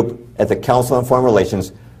study group at the Council on Foreign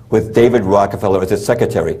Relations with David Rockefeller as its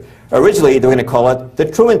secretary. Originally, they were going to call it the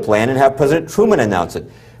Truman Plan and have President Truman announce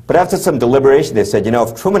it. But after some deliberation, they said, you know,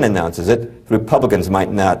 if Truman announces it, the Republicans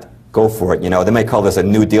might not go for it. You know, they may call this a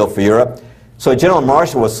New Deal for Europe. So General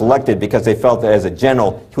Marshall was selected because they felt that as a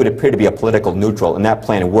general, he would appear to be a political neutral, and that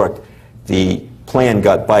plan worked. The plan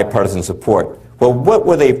got bipartisan support. Well, what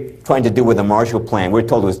were they trying to do with the Marshall Plan? We were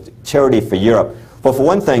told it was charity for Europe. Well, for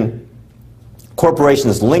one thing,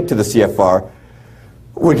 corporations linked to the CFR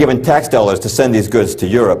were given tax dollars to send these goods to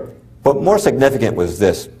Europe. But more significant was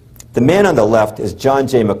this. The man on the left is John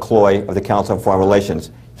J. McCloy of the Council on Foreign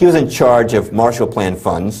Relations. He was in charge of Marshall Plan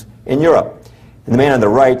funds in Europe. And the man on the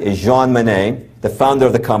right is Jean Monnet, the founder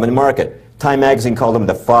of the Common Market. Time magazine called him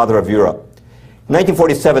the father of Europe. In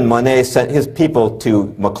 1947, Monnet sent his people to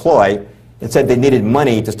McCloy and said they needed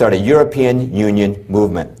money to start a European Union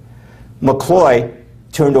movement. McCloy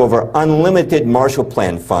turned over unlimited Marshall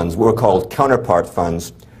Plan funds, what were called counterpart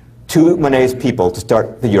funds, to Monet's people to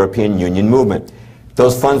start the European Union movement.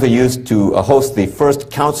 Those funds were used to host the first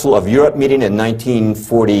Council of Europe meeting in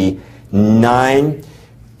 1949,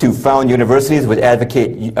 to found universities which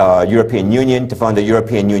advocate European Union, to found the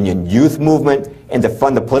European Union youth movement, and to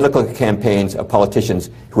fund the political campaigns of politicians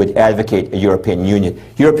who would advocate a European Union.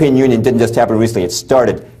 European Union didn't just happen recently, it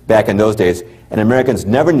started back in those days, and Americans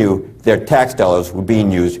never knew their tax dollars were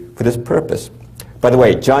being used for this purpose. By the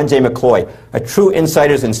way, John J. McCloy, a true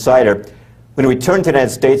insider's insider, when he returned to the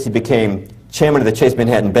United States, he became chairman of the Chase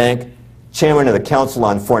Manhattan Bank, chairman of the Council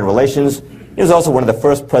on Foreign Relations. He was also one of the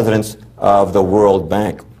first presidents of the World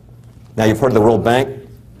Bank. Now, you've heard of the World Bank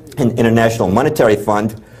and International Monetary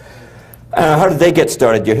Fund. How did they get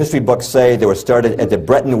started? Your history books say they were started at the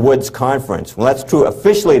Bretton Woods Conference. Well, that's true.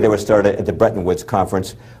 Officially, they were started at the Bretton Woods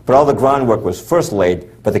Conference, but all the groundwork was first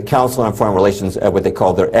laid by the Council on Foreign Relations at what they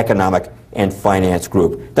call their Economic and Finance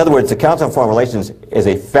Group. In other words, the Council on Foreign Relations is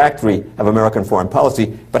a factory of American foreign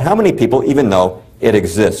policy, but how many people even know it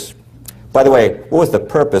exists? By the way, what was the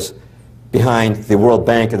purpose behind the World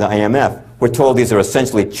Bank and the IMF? We're told these are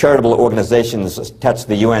essentially charitable organizations attached to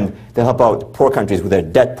the UN that help out poor countries with their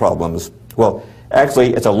debt problems. Well,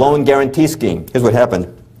 actually, it's a loan guarantee scheme. Here's what happened.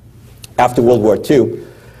 After World War II,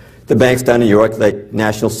 the banks down in New York, like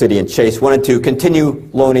National City and Chase, wanted to continue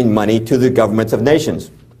loaning money to the governments of nations.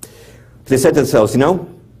 They said to themselves, you know,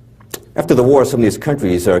 after the war, some of these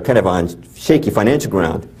countries are kind of on shaky financial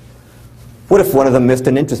ground. What if one of them missed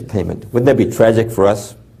an interest payment? Wouldn't that be tragic for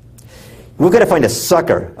us? We've got to find a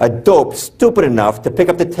sucker, a dope, stupid enough to pick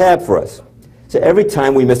up the tab for us. So every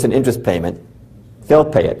time we miss an interest payment, they'll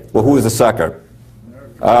pay it. Well, who's the sucker?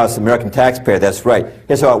 It's the American taxpayer, that's right.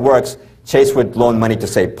 Here's how it works. Chase would loan money to,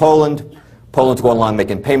 say, Poland. Poland's going along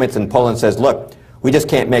making payments, and Poland says, look, we just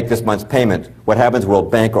can't make this month's payment. What happens?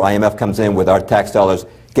 World Bank or IMF comes in with our tax dollars,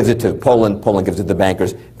 gives it to Poland, Poland gives it to the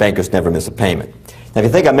bankers. Bankers never miss a payment. Now, if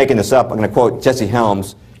you think I'm making this up, I'm going to quote Jesse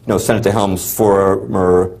Helms, Senator Helms,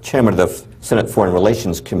 former chairman of the Senate Foreign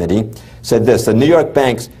Relations Committee, said this: the New York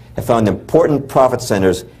banks have found important profit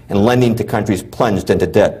centers in lending to countries plunged into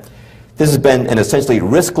debt. This has been an essentially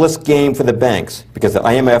riskless game for the banks because the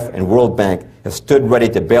IMF and World Bank have stood ready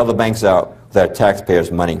to bail the banks out with our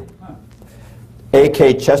taxpayers' money.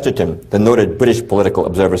 A.K. Chesterton, the noted British political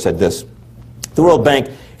observer, said this: the World Bank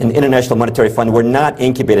and the International Monetary Fund were not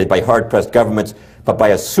incubated by hard-pressed governments, but by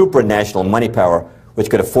a supranational money power which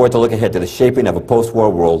could afford to look ahead to the shaping of a post-war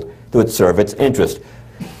world that would serve its interest.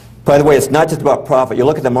 By the way, it's not just about profit. You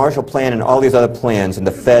look at the Marshall Plan and all these other plans and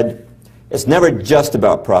the Fed, it's never just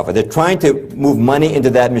about profit. They're trying to move money into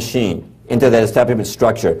that machine, into that establishment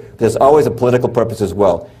structure, but there's always a political purpose as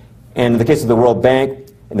well. And in the case of the World Bank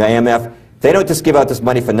and the IMF, they don't just give out this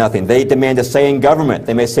money for nothing. They demand a say in government.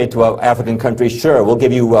 They may say to African countries, sure, we'll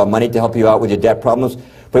give you money to help you out with your debt problems,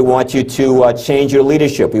 but we want you to change your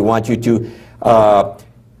leadership. We want you to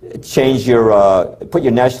change your, put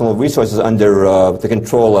your national resources under the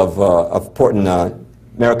control of important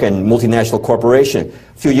American multinational corporation.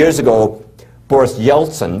 A few years ago, Boris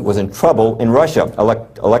Yeltsin was in trouble in Russia,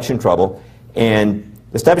 election trouble, and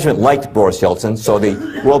the establishment liked Boris Yeltsin, so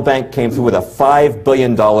the World Bank came through with a $5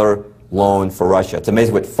 billion loan for Russia. It's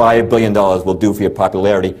amazing what $5 billion will do for your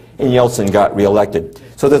popularity, and Yeltsin got reelected.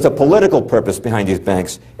 So there's a political purpose behind these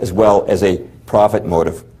banks as well as a profit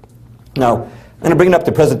motive. Now, I'm going to bring it up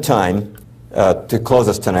to present time to close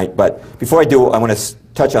us tonight, but before I do, I want to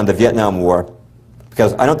touch on the Vietnam War,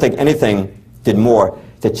 because I don't think anything did more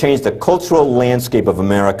to change the cultural landscape of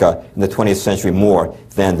America in the 20th century more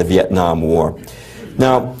than the Vietnam War.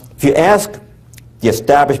 Now, if you ask the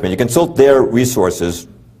establishment, you consult their resources,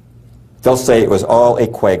 they'll say it was all a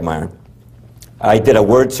quagmire. I did a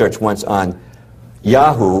word search once on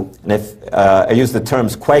Yahoo, and if I used the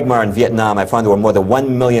terms quagmire in Vietnam, I found there were more than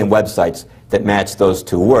 1 million websites that matched those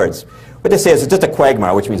two words. What they say is it's just a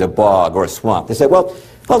quagmire, which means a bog or a swamp. They say, well,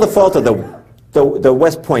 it's all the fault of the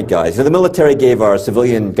West Point guys. The military gave our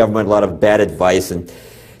civilian government a lot of bad advice, and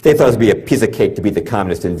they thought it would be a piece of cake to beat the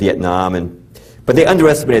communists in Vietnam, but they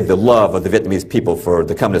underestimated the love of the Vietnamese people for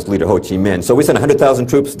the communist leader Ho Chi Minh. So we sent 100,000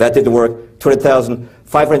 troops, that didn't work, 200,000,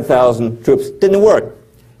 500,000 troops, didn't work.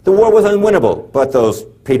 The war was unwinnable, but those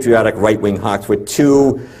patriotic right-wing hawks were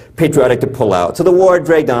too patriotic to pull out. So the war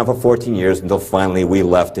dragged on for 14 years until finally we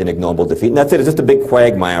left in ignoble defeat. And that's it, it's just a big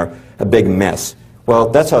quagmire, a big mess. Well,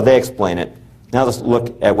 that's how they explain it. Now let's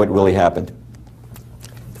look at what really happened.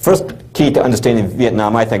 The first key to understanding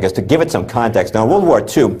Vietnam, I think, is to give it some context. Now, in World War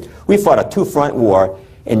II, we fought a two-front war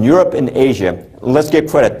in Europe and Asia. Let's give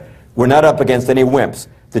credit. We're not up against any wimps.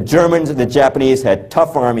 The Germans and the Japanese had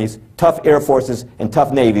tough armies, tough air forces, and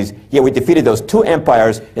tough navies, yet we defeated those two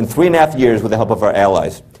empires in 3.5 years with the help of our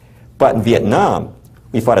allies. But in Vietnam,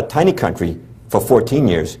 we fought a tiny country for 14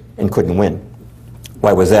 years and couldn't win.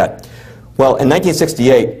 Why was that? Well, in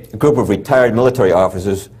 1968, a group of retired military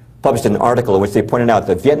officers published an article in which they pointed out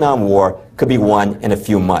that the Vietnam War could be won in a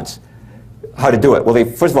few months. How to do it? Well,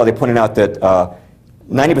 first of all, they pointed out that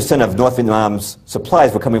 90% of North Vietnam's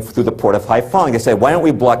supplies were coming through the port of Haiphong. They said, why aren't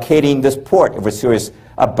we blockading this port if we're serious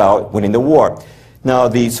about winning the war? Now,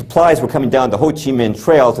 the supplies were coming down the Ho Chi Minh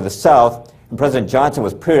Trail to the south, and President Johnson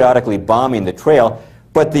was periodically bombing the trail,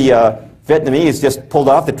 but the Vietnamese just pulled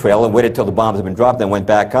off the trail and waited until the bombs had been dropped and went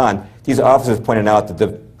back on. These officers pointed out that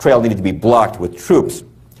the trail needed to be blocked with troops.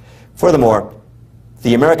 Furthermore,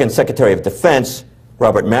 the American Secretary of Defense,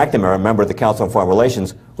 Robert McNamara, a member of the Council on Foreign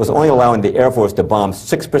Relations, was only allowing the Air Force to bomb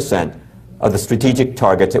 6% of the strategic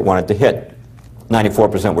targets it wanted to hit.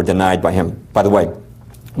 94% were denied by him. By the way,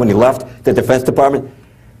 when he left the Defense Department,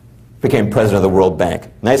 became president of the World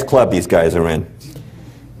Bank. Nice club these guys are in.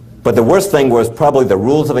 But the worst thing was probably the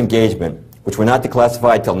rules of engagement, which were not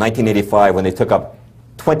declassified until 1985 when they took up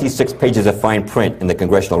 26 pages of fine print in the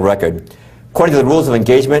Congressional Record. According to the rules of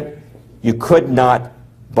engagement, you could not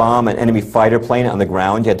bomb an enemy fighter plane on the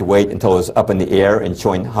ground. You had to wait until it was up in the air and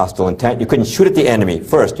showing hostile intent. You couldn't shoot at the enemy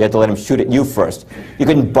first. You had to let him shoot at you first. You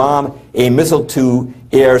couldn't bomb a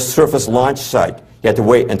missile-to-air surface launch site. You had to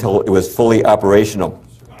wait until it was fully operational.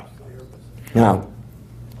 Now,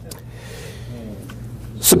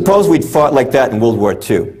 suppose we'd fought like that in World War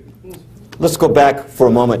II. Let's go back for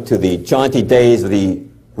a moment to the jaunty days of the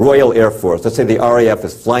Royal Air Force. Let's say the RAF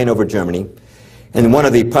is flying over Germany, and one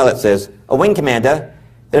of the pilots says, "A wing commander,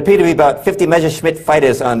 there appear to be about 50 Messerschmitt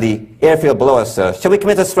fighters on the airfield below us, sir. Shall we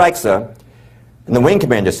commence a strike, sir?" And the wing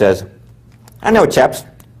commander says, "I know, chaps.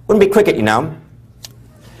 Wouldn't be cricket, you know.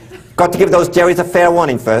 Got to give those Jerrys a fair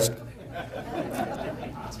warning first.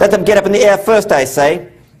 Let them get up in the air first, I say.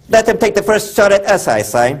 Let them take the first shot at us, I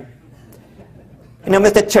say. You know,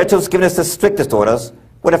 Mr. Churchill's given us the strictest orders.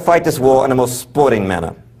 We're to fight this war in a most sporting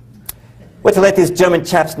manner. We're to let these German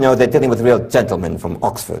chaps know they're dealing with real gentlemen from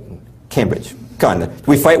Oxford and Cambridge. Come on, do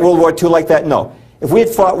we fight World War II like that? No. If we had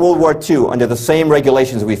fought World War II under the same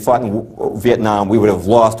regulations we fought in Vietnam, we would have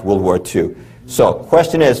lost World War II. So,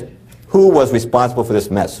 question is, who was responsible for this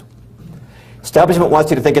mess? Establishment wants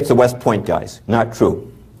you to think it's the West Point guys. Not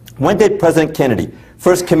true. When did President Kennedy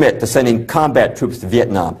first commit to sending combat troops to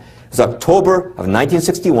Vietnam? It was October of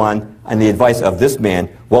 1961 on the advice of this man,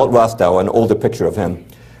 Walt Rostow, an older picture of him.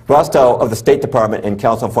 Rostow of the State Department and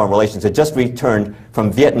Council on Foreign Relations had just returned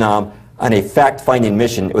from Vietnam on a fact-finding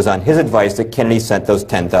mission. It was on his advice that Kennedy sent those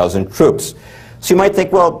 10,000 troops. So you might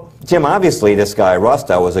think, well, Jim, obviously this guy,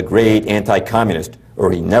 Rostow, was a great anti-communist,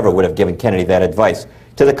 or he never would have given Kennedy that advice.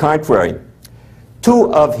 To the contrary,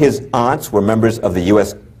 two of his aunts were members of the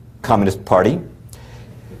U.S. Communist Party.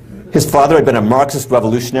 His father had been a Marxist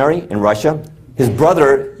revolutionary in Russia. His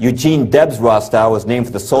brother, Eugene Debs Rostow, was named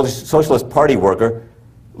for the Socialist Party worker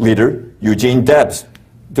leader, Eugene Debs.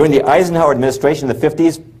 During the Eisenhower administration in the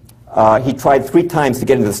 50s, he tried 3 times to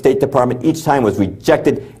get into the State Department. Each time was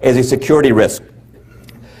rejected as a security risk.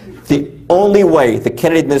 The only way the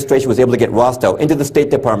Kennedy administration was able to get Rostow into the State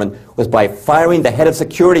Department was by firing the head of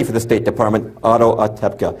security for the State Department, Otto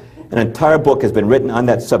Otepka. An entire book has been written on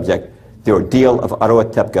that subject, The Ordeal of Otto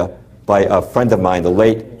Otepka, by a friend of mine, the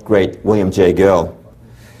late, great William J. Gill.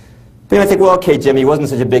 But I think, well, okay, Jim, he wasn't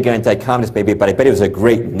such a big anti-communist maybe, but I bet he was a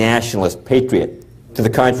great nationalist patriot. To the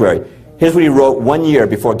contrary, here's what he wrote 1 year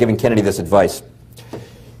before giving Kennedy this advice.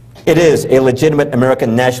 "It is a legitimate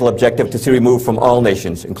American national objective to see removed from all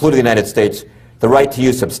nations, including the United States, the right to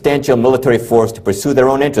use substantial military force to pursue their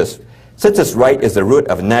own interests. Since this right is the root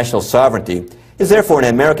of national sovereignty, it is therefore in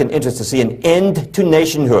American interest to see an end to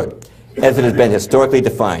nationhood, as it has been historically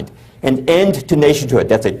defined. An end to nationhood."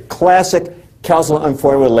 That's a classic Council on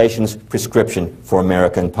Foreign Relations prescription for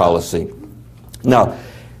American policy. Now,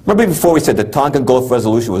 remember before we said the Tonkin Gulf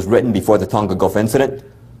Resolution was written before the Tonkin Gulf Incident?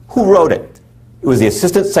 Who wrote it? It was the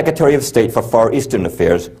Assistant Secretary of State for Far Eastern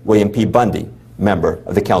Affairs, William P. Bundy, member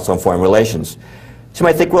of the Council on Foreign Relations. So you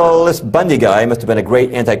might think, well, this Bundy guy must have been a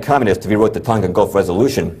great anti-communist if he wrote the Tonkin Gulf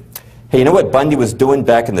Resolution. Hey, you know what Bundy was doing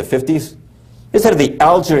back in the 50s? He was head of the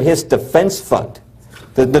Alger-Hiss Defense Fund,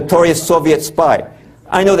 the notorious Soviet spy.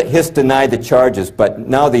 I know that Hiss denied the charges, but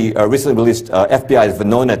now the recently released FBI's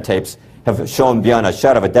Venona tapes have shown beyond a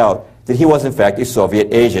shadow of a doubt that he was in fact a Soviet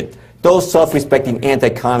agent. Those self-respecting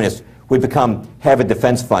anti-communists would have a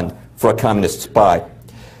defense fund for a communist spy.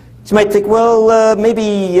 So you might think, well, maybe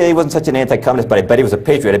he wasn't such an anti-communist, but I bet he was a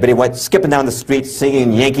patriot. I bet he went skipping down the street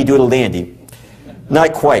singing Yankee Doodle Dandy.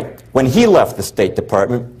 Not quite. When he left the State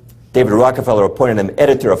Department, David Rockefeller appointed him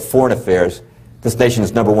editor of Foreign Affairs, this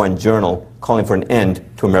nation's #1 journal, calling for an end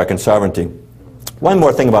to American sovereignty. One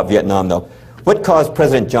more thing about Vietnam, though. What caused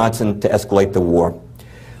President Johnson to escalate the war?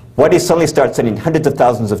 Why did he suddenly start sending hundreds of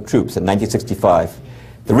thousands of troops in 1965?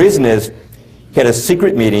 The reason is he had a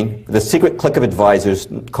secret meeting with a secret clique of advisors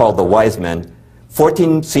called the Wise Men,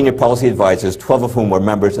 14 senior policy advisors, 12 of whom were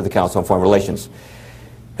members of the Council on Foreign Relations.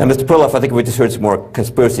 And Mr. Perloff, I think we just heard some more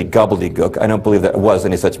conspiracy gobbledygook. I don't believe there was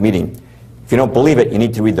any such meeting. If you don't believe it, you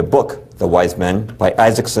need to read the book, The Wise Men, by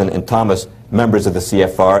Isaacson and Thomas, members of the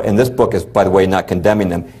CFR. And this book is, by the way, not condemning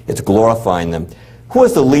them. It's glorifying them. Who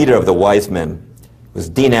was the leader of the Wise Men? It was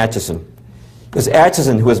Dean Acheson. It was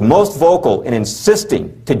Acheson who was most vocal in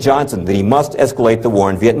insisting to Johnson that he must escalate the war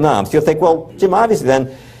in Vietnam. So you'll think, well, Jim, obviously then,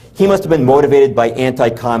 he must have been motivated by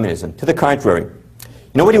anti-communism. To the contrary.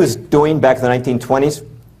 You know what he was doing back in the 1920s?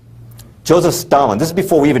 Joseph Stalin, this is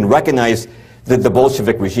before we even recognized the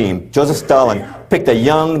Bolshevik regime. Joseph Stalin picked a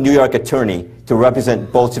young New York attorney to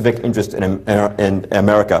represent Bolshevik interests in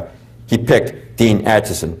America. He picked Dean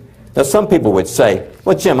Acheson. Now some people would say,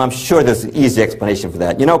 well, Jim, I'm sure there's an easy explanation for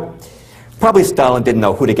that. You know, probably Stalin didn't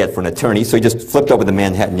know who to get for an attorney, so he just flipped over the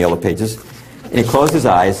Manhattan Yellow Pages, and he closed his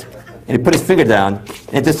eyes, and he put his finger down,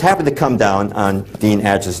 and it just happened to come down on Dean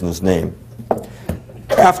Acheson's name.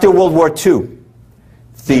 After World War II,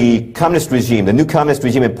 the communist regime, the new communist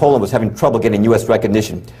regime in Poland was having trouble getting U.S.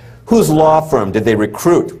 recognition. Whose law firm did they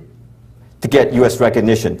recruit to get U.S.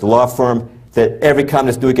 recognition? The law firm that every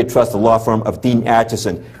communist knew he could trust, the law firm of Dean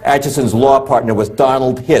Acheson. Acheson's law partner was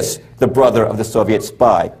Donald Hiss, the brother of the Soviet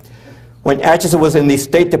spy. When Acheson was in the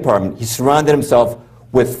State Department, he surrounded himself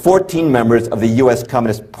with 14 members of the U.S.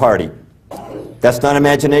 Communist Party. That's not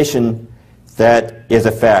imagination, that is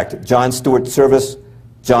a fact. John Stuart Service,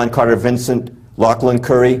 John Carter Vincent, Lachlan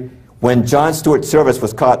Curry. When John Stuart Service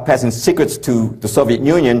was caught passing secrets to the Soviet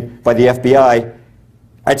Union by the FBI,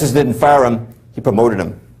 Acheson didn't fire him, he promoted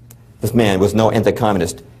him. This man was no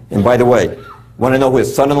anti-communist. And by the way, want to know who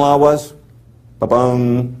his son-in-law was?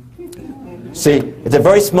 Ba-boom. See, it's a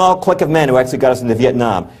very small clique of men who actually got us into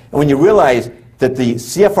Vietnam. And when you realize that the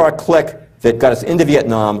CFR clique that got us into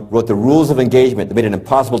Vietnam wrote the rules of engagement that made it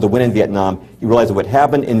impossible to win in Vietnam, you realize that what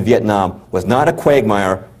happened in Vietnam was not a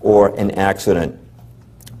quagmire or an accident.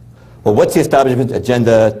 Well, what's the establishment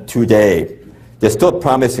agenda today? They're still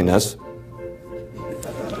promising us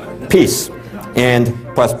peace and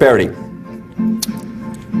prosperity.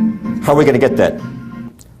 How are we going to get that?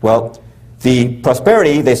 Well, the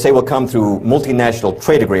prosperity, they say, will come through multinational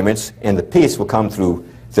trade agreements, and the peace will come through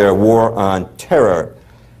their war on terror.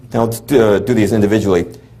 Now, let's do these individually.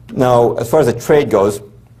 Now, as far as the trade goes,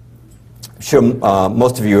 I'm sure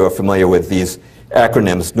most of you are familiar with these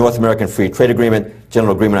acronyms: North American Free Trade Agreement,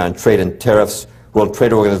 General Agreement on Trade and Tariffs, World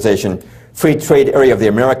Trade Organization, Free Trade Area of the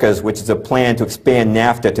Americas, which is a plan to expand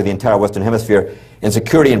NAFTA to the entire Western Hemisphere, and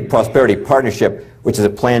Security and Prosperity Partnership, which is a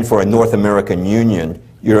plan for a North American Union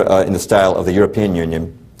in the style of the European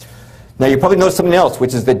Union. Now, you probably noticed something else,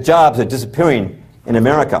 which is that jobs are disappearing in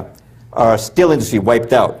America. Our steel industry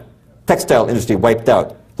wiped out, textile industry wiped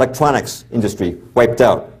out, electronics industry wiped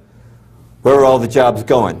out. Where are all the jobs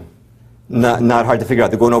going? Not hard to figure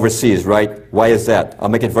out. They're going overseas, right? Why is that? I'll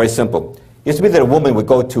make it very simple. It used to be that a woman would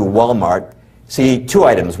go to Walmart, see two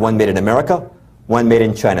items, one made in America, one made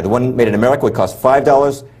in China. The one made in America would cost $5.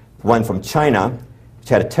 The one from China, which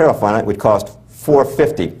had a tariff on it, would cost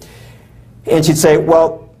 $4.50. And she'd say,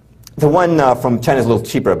 well, the one from China is a little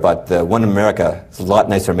cheaper, but the one in America is a lot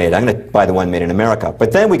nicer made. I'm going to buy the one made in America.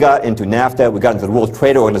 But then we got into NAFTA, we got into the World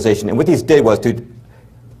Trade Organization, and what these did was to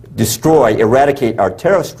destroy, eradicate our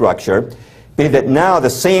tariff structure, being that now the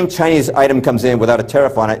same Chinese item comes in without a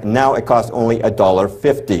tariff on it, and now it costs only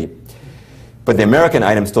 $1.50. But the American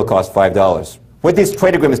item still costs $5. What these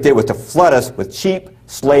trade agreements did was to flood us with cheap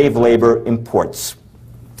slave labor imports.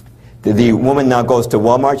 The woman now goes to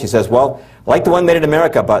Walmart, she says, well, I like the one made in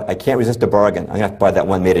America, but I can't resist a bargain. I'm going to have to buy that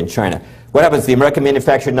one made in China. What happens? The American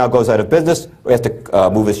manufacturer now goes out of business, or has to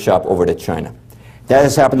move his shop over to China. That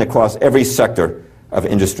has happened across every sector of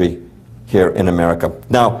industry here in America.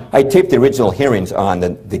 Now, I taped the original hearings on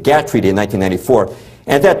the GATT Treaty in 1994,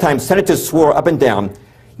 and at that time, senators swore up and down, you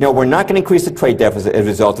know, we're not going to increase the trade deficit as a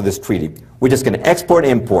result of this treaty. We're just going to export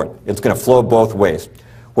and import. It's going to flow both ways.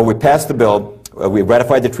 Well, we passed the bill. We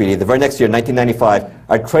ratified the treaty. The very next year, 1995,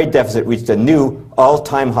 our trade deficit reached a new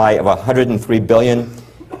all-time high of $103 billion,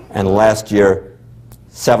 and last year,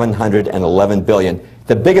 $711 billion.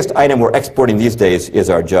 The biggest item we're exporting these days is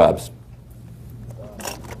our jobs.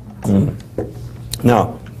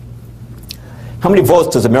 Now, how many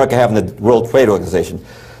votes does America have in the World Trade Organization?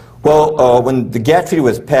 Well, when the GATT Treaty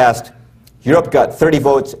was passed, Europe got 30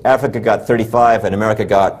 votes, Africa got 35, and America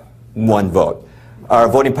got 1 vote. Our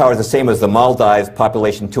voting power is the same as the Maldives,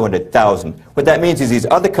 population 200,000. What that means is these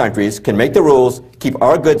other countries can make the rules, keep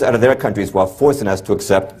our goods out of their countries while forcing us to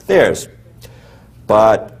accept theirs.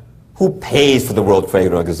 But who pays for the World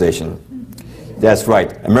Trade Organization? That's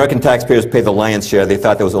right. American taxpayers pay the lion's share. They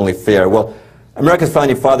thought that was only fair. Well, America's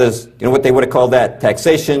founding fathers, you know what they would have called that?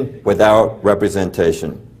 Taxation without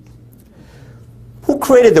representation. Who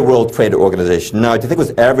created the World Trade Organization? Now, do you think it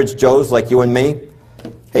was average Joes like you and me?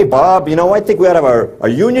 Hey, Bob, you know, I think we ought to have our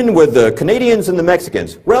union with the Canadians and the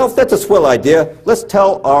Mexicans. Ralph, that's a swell idea. Let's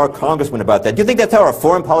tell our congressman about that. Do you think that's how our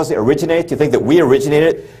foreign policy originates? Do you think that we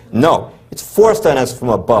originated it? No. It's forced on us from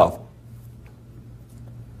above.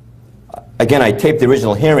 Again, I taped the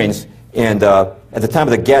original hearings, and at the time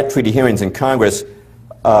of the GATT Treaty hearings in Congress,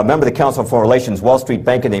 a member of the Council on Foreign Relations, Wall Street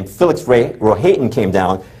banker named Felix Rohatyn came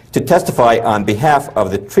down to testify on behalf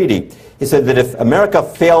of the treaty. He said that if America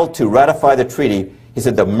failed to ratify the treaty, he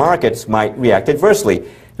said the markets might react adversely.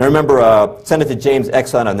 And I remember Senator James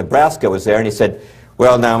Exxon of Nebraska was there, and he said,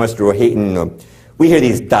 well, now, Mr. Rohatyn, we hear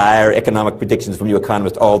these dire economic predictions from you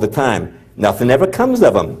economists all the time. Nothing ever comes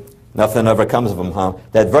of them. Nothing ever comes of them, huh?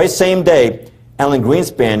 That very same day, Alan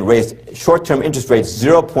Greenspan raised short-term interest rates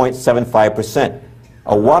 0.75%,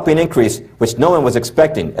 a whopping increase which no one was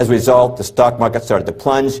expecting. As a result, the stock market started to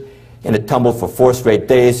plunge, and it tumbled for 4 straight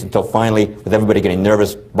days until finally, with everybody getting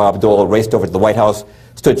nervous, Bob Dole raced over to the White House,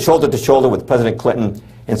 stood shoulder to shoulder with President Clinton,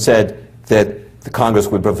 and said that the Congress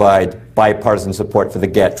would provide bipartisan support for the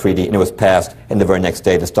GATT Treaty, and it was passed, and the very next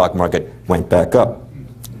day the stock market went back up.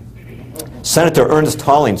 Senator Ernest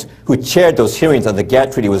Hollings, who chaired those hearings on the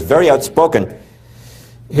GATT Treaty, was very outspoken.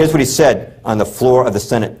 Here's what he said on the floor of the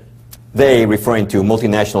Senate. They, referring to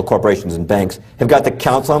multinational corporations and banks, have got the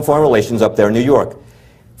Council on Foreign Relations up there in New York.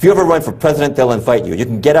 If you ever run for president, they'll invite you. You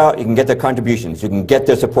can get out, you can get their contributions, you can get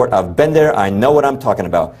their support. I've been there, I know what I'm talking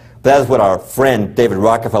about. But that is what our friend David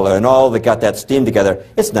Rockefeller and all that got that steam together.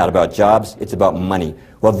 It's not about jobs, it's about money.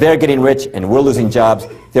 Well, they're getting rich and we're losing jobs.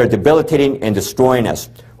 They're debilitating and destroying us.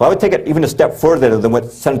 Well, I would take it even a step further than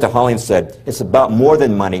what Senator Hollings said. It's about more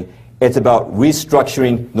than money. It's about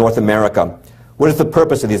restructuring North America. What is the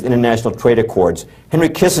purpose of these international trade accords? Henry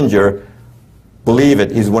Kissinger, believe it,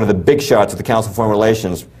 he's one of the big shots of the Council on Foreign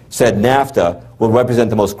Relations, said NAFTA will represent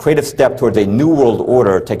the most creative step towards a new world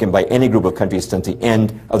order taken by any group of countries since the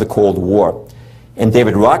end of the Cold War. And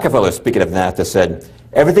David Rockefeller, speaking of NAFTA, said,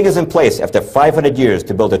 everything is in place after 500 years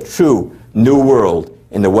to build a true new world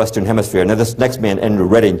in the Western Hemisphere. Now, this next man, Andrew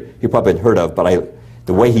Redding, you probably heard of, but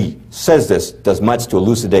the way he says this does much to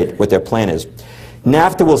elucidate what their plan is.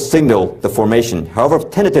 NAFTA will signal the formation, however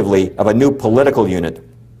tentatively, of a new political unit,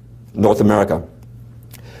 North America.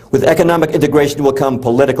 With economic integration will come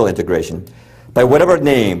political integration. By whatever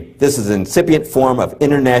name, this is an incipient form of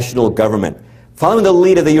international government. Following the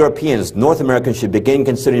lead of the Europeans, North Americans should begin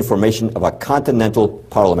considering formation of a continental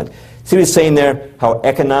parliament. See what he's saying there? How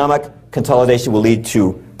economic consolidation will lead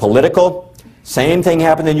to political? Same thing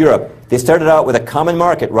happened in Europe. They started out with a common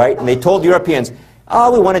market, right? And they told Europeans,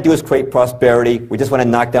 all we want to do is create prosperity. We just want to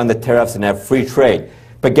knock down the tariffs and have free trade.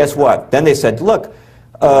 But guess what? Then they said, look,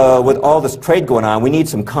 with all this trade going on, we need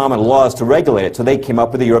some common laws to regulate it. So they came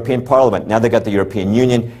up with the European Parliament. Now they've got the European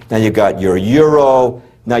Union. Now you've got your euro.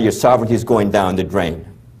 Now your sovereignty is going down the drain.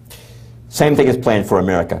 Same thing is planned for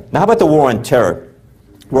America. Now how about the war on terror?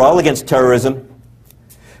 We're all against terrorism,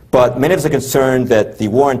 but many of us are concerned that the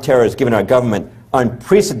war on terror has given our government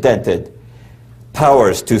unprecedented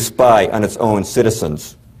powers to spy on its own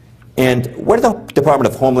citizens. And where did the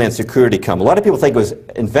Department of Homeland Security come? A lot of people think it was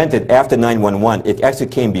invented after 9/11. It actually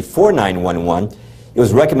came before 9/11. It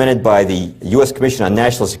was recommended by the U.S. Commission on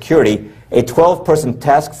National Security, a 12-person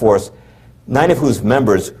task force, 9 of whose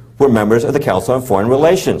members were members of the Council on Foreign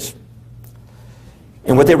Relations.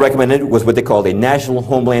 And what they recommended was what they called a National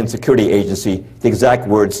Homeland Security Agency, the exact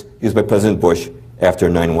words used by President Bush after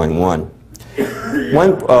 9/11.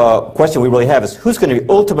 One question we really have is, who's going to be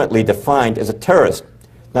ultimately defined as a terrorist?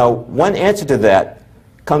 Now, one answer to that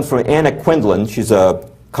comes from Anna Quindlen. She's a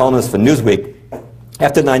columnist for Newsweek.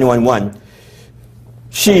 After 9/11,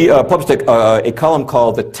 she published a column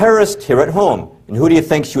called The Terrorist Here at Home. And who do you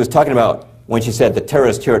think she was talking about when she said the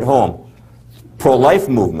terrorist here at home? Pro-life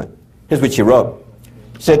movement. Here's what she wrote.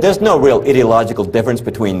 She said, there's no real ideological difference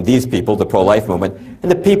between these people, the pro-life movement,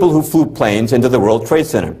 and the people who flew planes into the World Trade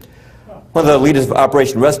Center. One of the leaders of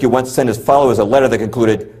Operation Rescue once sent his followers a letter that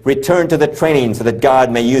concluded, return to the training so that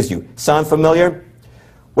God may use you. Sound familiar?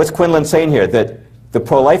 What's Quinlan saying here? That the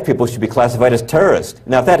pro-life people should be classified as terrorists.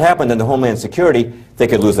 Now, if that happened under Homeland Security, they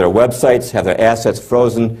could lose their websites, have their assets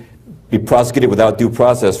frozen, be prosecuted without due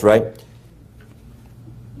process, right?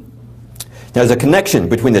 Now, there's a connection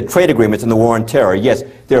between the trade agreements and the war on terror. Yes,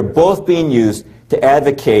 they're both being used to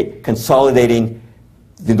advocate consolidating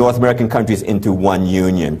the North American countries into one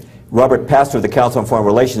union. Robert Pastor of the Council on Foreign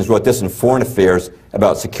Relations wrote this in Foreign Affairs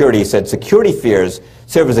about security. He said, security fears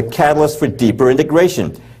serve as a catalyst for deeper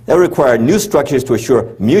integration. That will require new structures to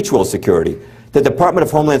assure mutual security. The Department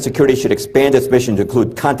of Homeland Security should expand its mission to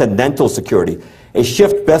include continental security, a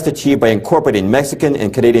shift best achieved by incorporating Mexican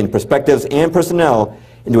and Canadian perspectives and personnel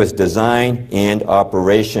into its design and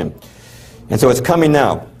operation. And so it's coming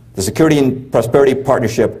now, the Security and Prosperity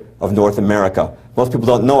Partnership of North America. Most people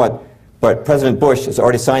don't know it, but President Bush has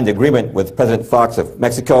already signed the agreement with President Fox of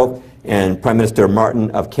Mexico and Prime Minister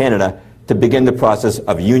Martin of Canada to begin the process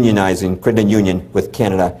of unionizing, creating a union with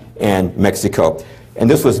Canada and Mexico. And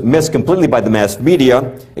this was missed completely by the mass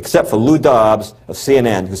media, except for Lou Dobbs of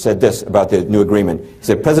CNN, who said this about the new agreement. He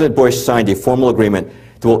said, President Bush signed a formal agreement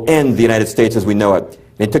that will end the United States as we know it.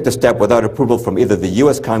 And he took the step without approval from either the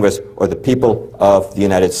U.S. Congress or the people of the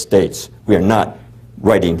United States. We are not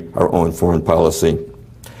writing our own foreign policy.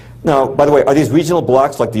 Now, by the way, are these regional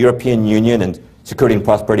blocs like the European Union and Security and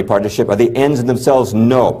Prosperity Partnership, are they ends in themselves?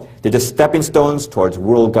 No. They're just stepping stones towards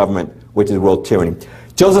world government, which is world tyranny.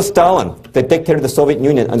 Joseph Stalin, the dictator of the Soviet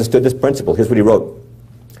Union, understood this principle. Here's what he wrote.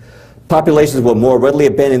 Populations will more readily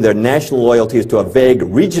abandon their national loyalties to a vague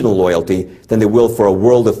regional loyalty than they will for a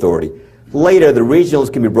world authority. Later, the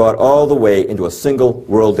regionals can be brought all the way into a single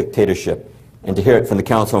world dictatorship. And to hear it from the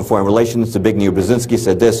Council on Foreign Relations, Zbigniew Brzezinski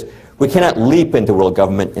said this, we cannot leap into world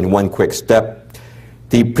government in one quick step.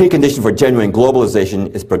 The precondition for genuine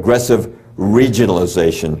globalization is progressive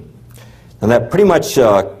regionalization. And that pretty much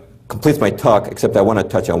completes my talk, except I want to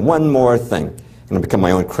touch on one more thing. I'm going to become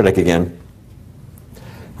my own critic again.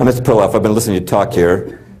 Mr. Perloff, I've been listening to you talk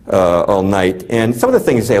here all night, and some of the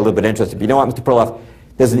things you say are a little bit interesting. But you know what, Mr. Perloff?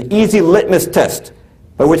 There's an easy litmus test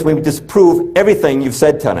by which we disprove everything you've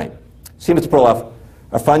said tonight. See, Mr. Perloff,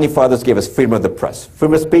 our founding fathers gave us freedom of the press.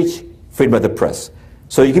 Freedom of speech, freedom of the press.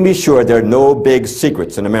 So you can be sure there are no big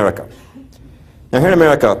secrets in America. Now, here in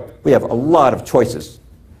America, we have a lot of choices.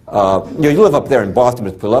 You live up there in Boston,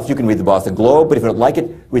 Mr. Perloff. You can read the Boston Globe, but if you don't like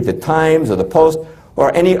it, read the Times or the Post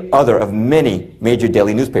or any other of many major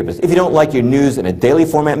daily newspapers. If you don't like your news in a daily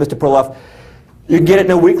format, Mr. Perloff, you can get it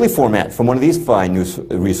in a weekly format from one of these fine news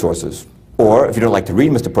resources. Or, if you don't like to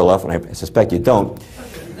read, Mr. Perloff, and I suspect you don't,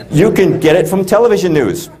 you can get it from television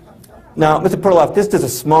news. Now, Mr. Perloff, this is a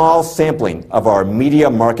small sampling of our media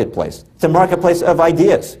marketplace. It's a marketplace of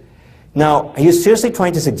ideas. Now, are you seriously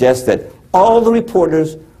trying to suggest that all the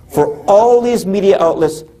reporters for all these media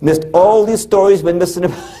outlets missed all these stories we've been missing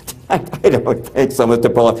about tonight? I don't think so,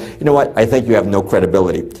 Mr. Perloff. You know what? I think you have no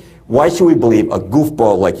credibility. Why should we believe a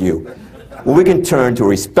goofball like you? Well, we can turn to a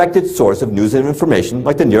respected source of news and information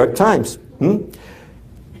like the New York Times.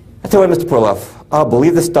 I tell you what, Mr. Perloff, I'll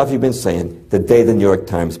believe the stuff you've been saying the day the New York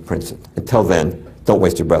Times prints it. Until then, don't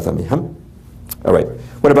waste your breath on me, huh? All right.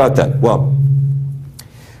 What about that? Well,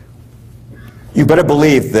 you better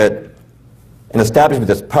believe that an establishment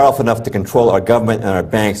that's powerful enough to control our government and our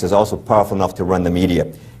banks is also powerful enough to run the media.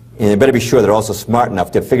 And you better be sure they're also smart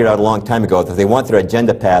enough to have figured out a long time ago that if they want their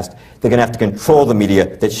agenda passed, they're going to have to control the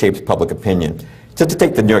media that shapes public opinion. Just to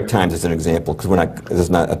take the New York Times as an example, because this is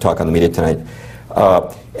not a talk on the media tonight.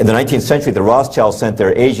 In the 19th century, the Rothschilds sent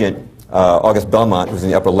their agent, August Belmont, who's in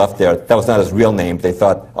the upper left there. That was not his real name. They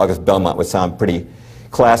thought August Belmont would sound pretty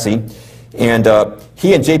classy. And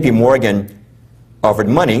he and J.P. Morgan offered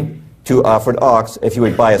money to Alfred Ox if he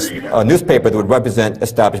would buy a newspaper that would represent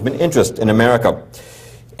establishment interest in America.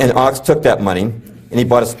 And Ox took that money, and he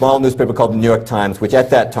bought a small newspaper called the New York Times, which at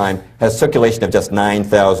that time had a circulation of just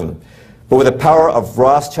 9,000. But with the power of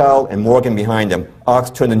Rothschild and Morgan behind him, Ox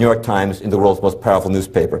turned the New York Times into the world's most powerful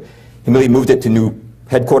newspaper. He immediately moved it to new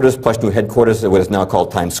headquarters, plush new headquarters at what is now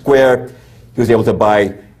called Times Square. He was able to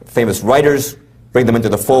buy famous writers, bring them into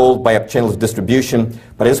the fold, buy up channels of distribution.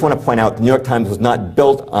 But I just want to point out the New York Times was not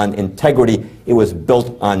built on integrity, it was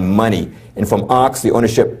built on money. And from Ox, the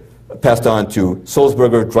ownership passed on to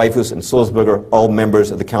Sulzberger, Dreyfus, and Sulzberger, all members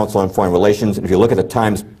of the Council on Foreign Relations. And if you look at the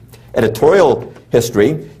Times editorial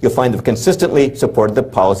history, you'll find they've consistently supported the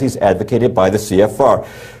policies advocated by the CFR.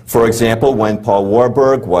 For example, when Paul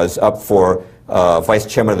Warburg was up for vice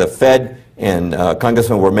chairman of the Fed and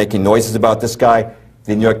congressmen were making noises about this guy,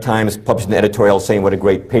 the New York Times published an editorial saying what a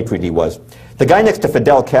great patriot he was. The guy next to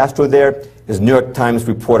Fidel Castro there is New York Times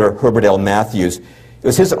reporter Herbert L. Matthews. It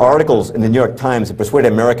was his articles in the New York Times that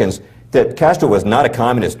persuaded Americans that Castro was not a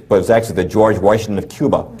communist, but was actually the George Washington of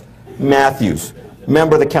Cuba. Matthews,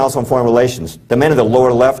 member of the Council on Foreign Relations. The man in the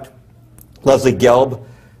lower left, Leslie Gelb,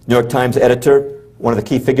 New York Times editor, one of the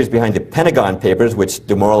key figures behind the Pentagon Papers, which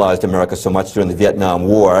demoralized America so much during the Vietnam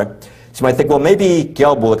War. So you might think, well, maybe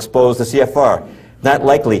Gelb will expose the CFR. Not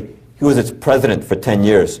likely. He was its president for 10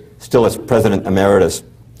 years, still its president emeritus.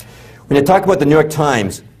 When you talk about the New York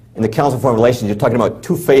Times and the Council on Foreign Relations, you're talking about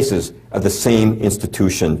two faces of the same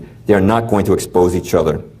institution. They are not going to expose each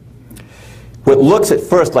other. What looks at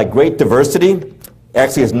first like great diversity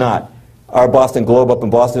actually is not. Our Boston Globe up in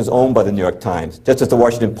Boston is owned by the New York Times, just as the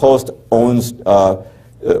Washington Post owns,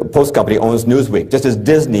 Post Company owns Newsweek, just as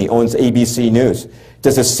Disney owns ABC News,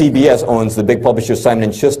 just as CBS owns the big publisher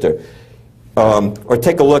Simon & Schuster. Or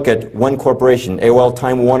take a look at one corporation, AOL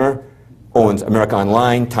Time Warner owns America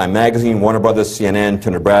Online, Time Magazine, Warner Brothers, CNN,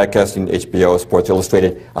 Turner Broadcasting, HBO, Sports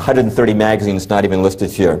Illustrated, 130 magazines not even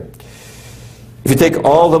listed here. If you take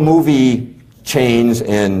all the movie chains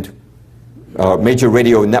and major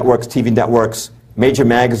radio networks, TV networks, major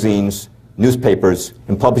magazines, newspapers,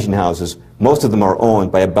 and publishing houses, most of them are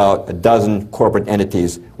owned by about a dozen corporate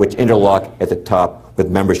entities which interlock at the top with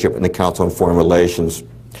membership in the Council on Foreign Relations.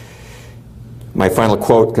 My final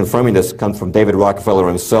quote confirming this comes from David Rockefeller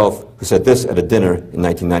himself, who said this at a dinner in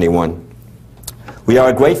 1991. "We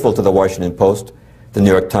are grateful to the Washington Post, the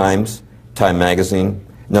New York Times, Time Magazine,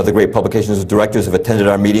 and other great publications whose directors have attended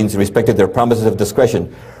our meetings and respected their promises of discretion.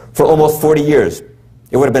 For almost 40 years,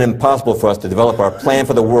 it would have been impossible for us to develop our plan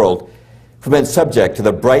for the world if we'd been subject to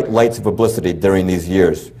the bright lights of publicity during these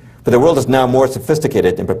years. But the world is now more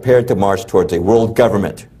sophisticated and prepared to march towards a world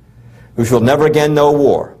government. We shall never again know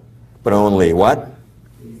war, but only what?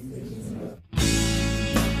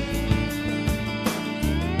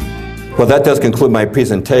 Well, that does conclude my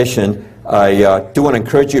presentation. I do want to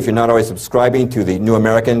encourage you, if you're not already subscribing to the New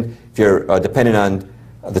American, if you're depending on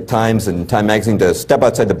the Times and Time Magazine, to step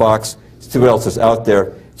outside the box, see what else is out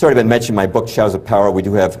there. It's already been mentioned, my book, Shadows of Power. We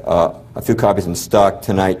do have a few copies in stock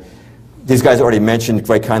tonight. These guys already mentioned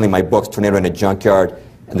very kindly my books, Tornado in a Junkyard,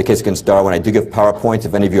 and The Case Against Darwin. I do give PowerPoints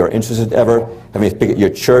if any of you are interested ever, having to speak at your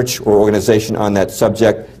church or organization on that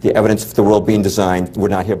subject, the evidence of the world being designed. We're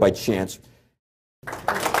not here by chance.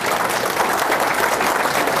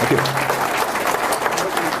 Thank you.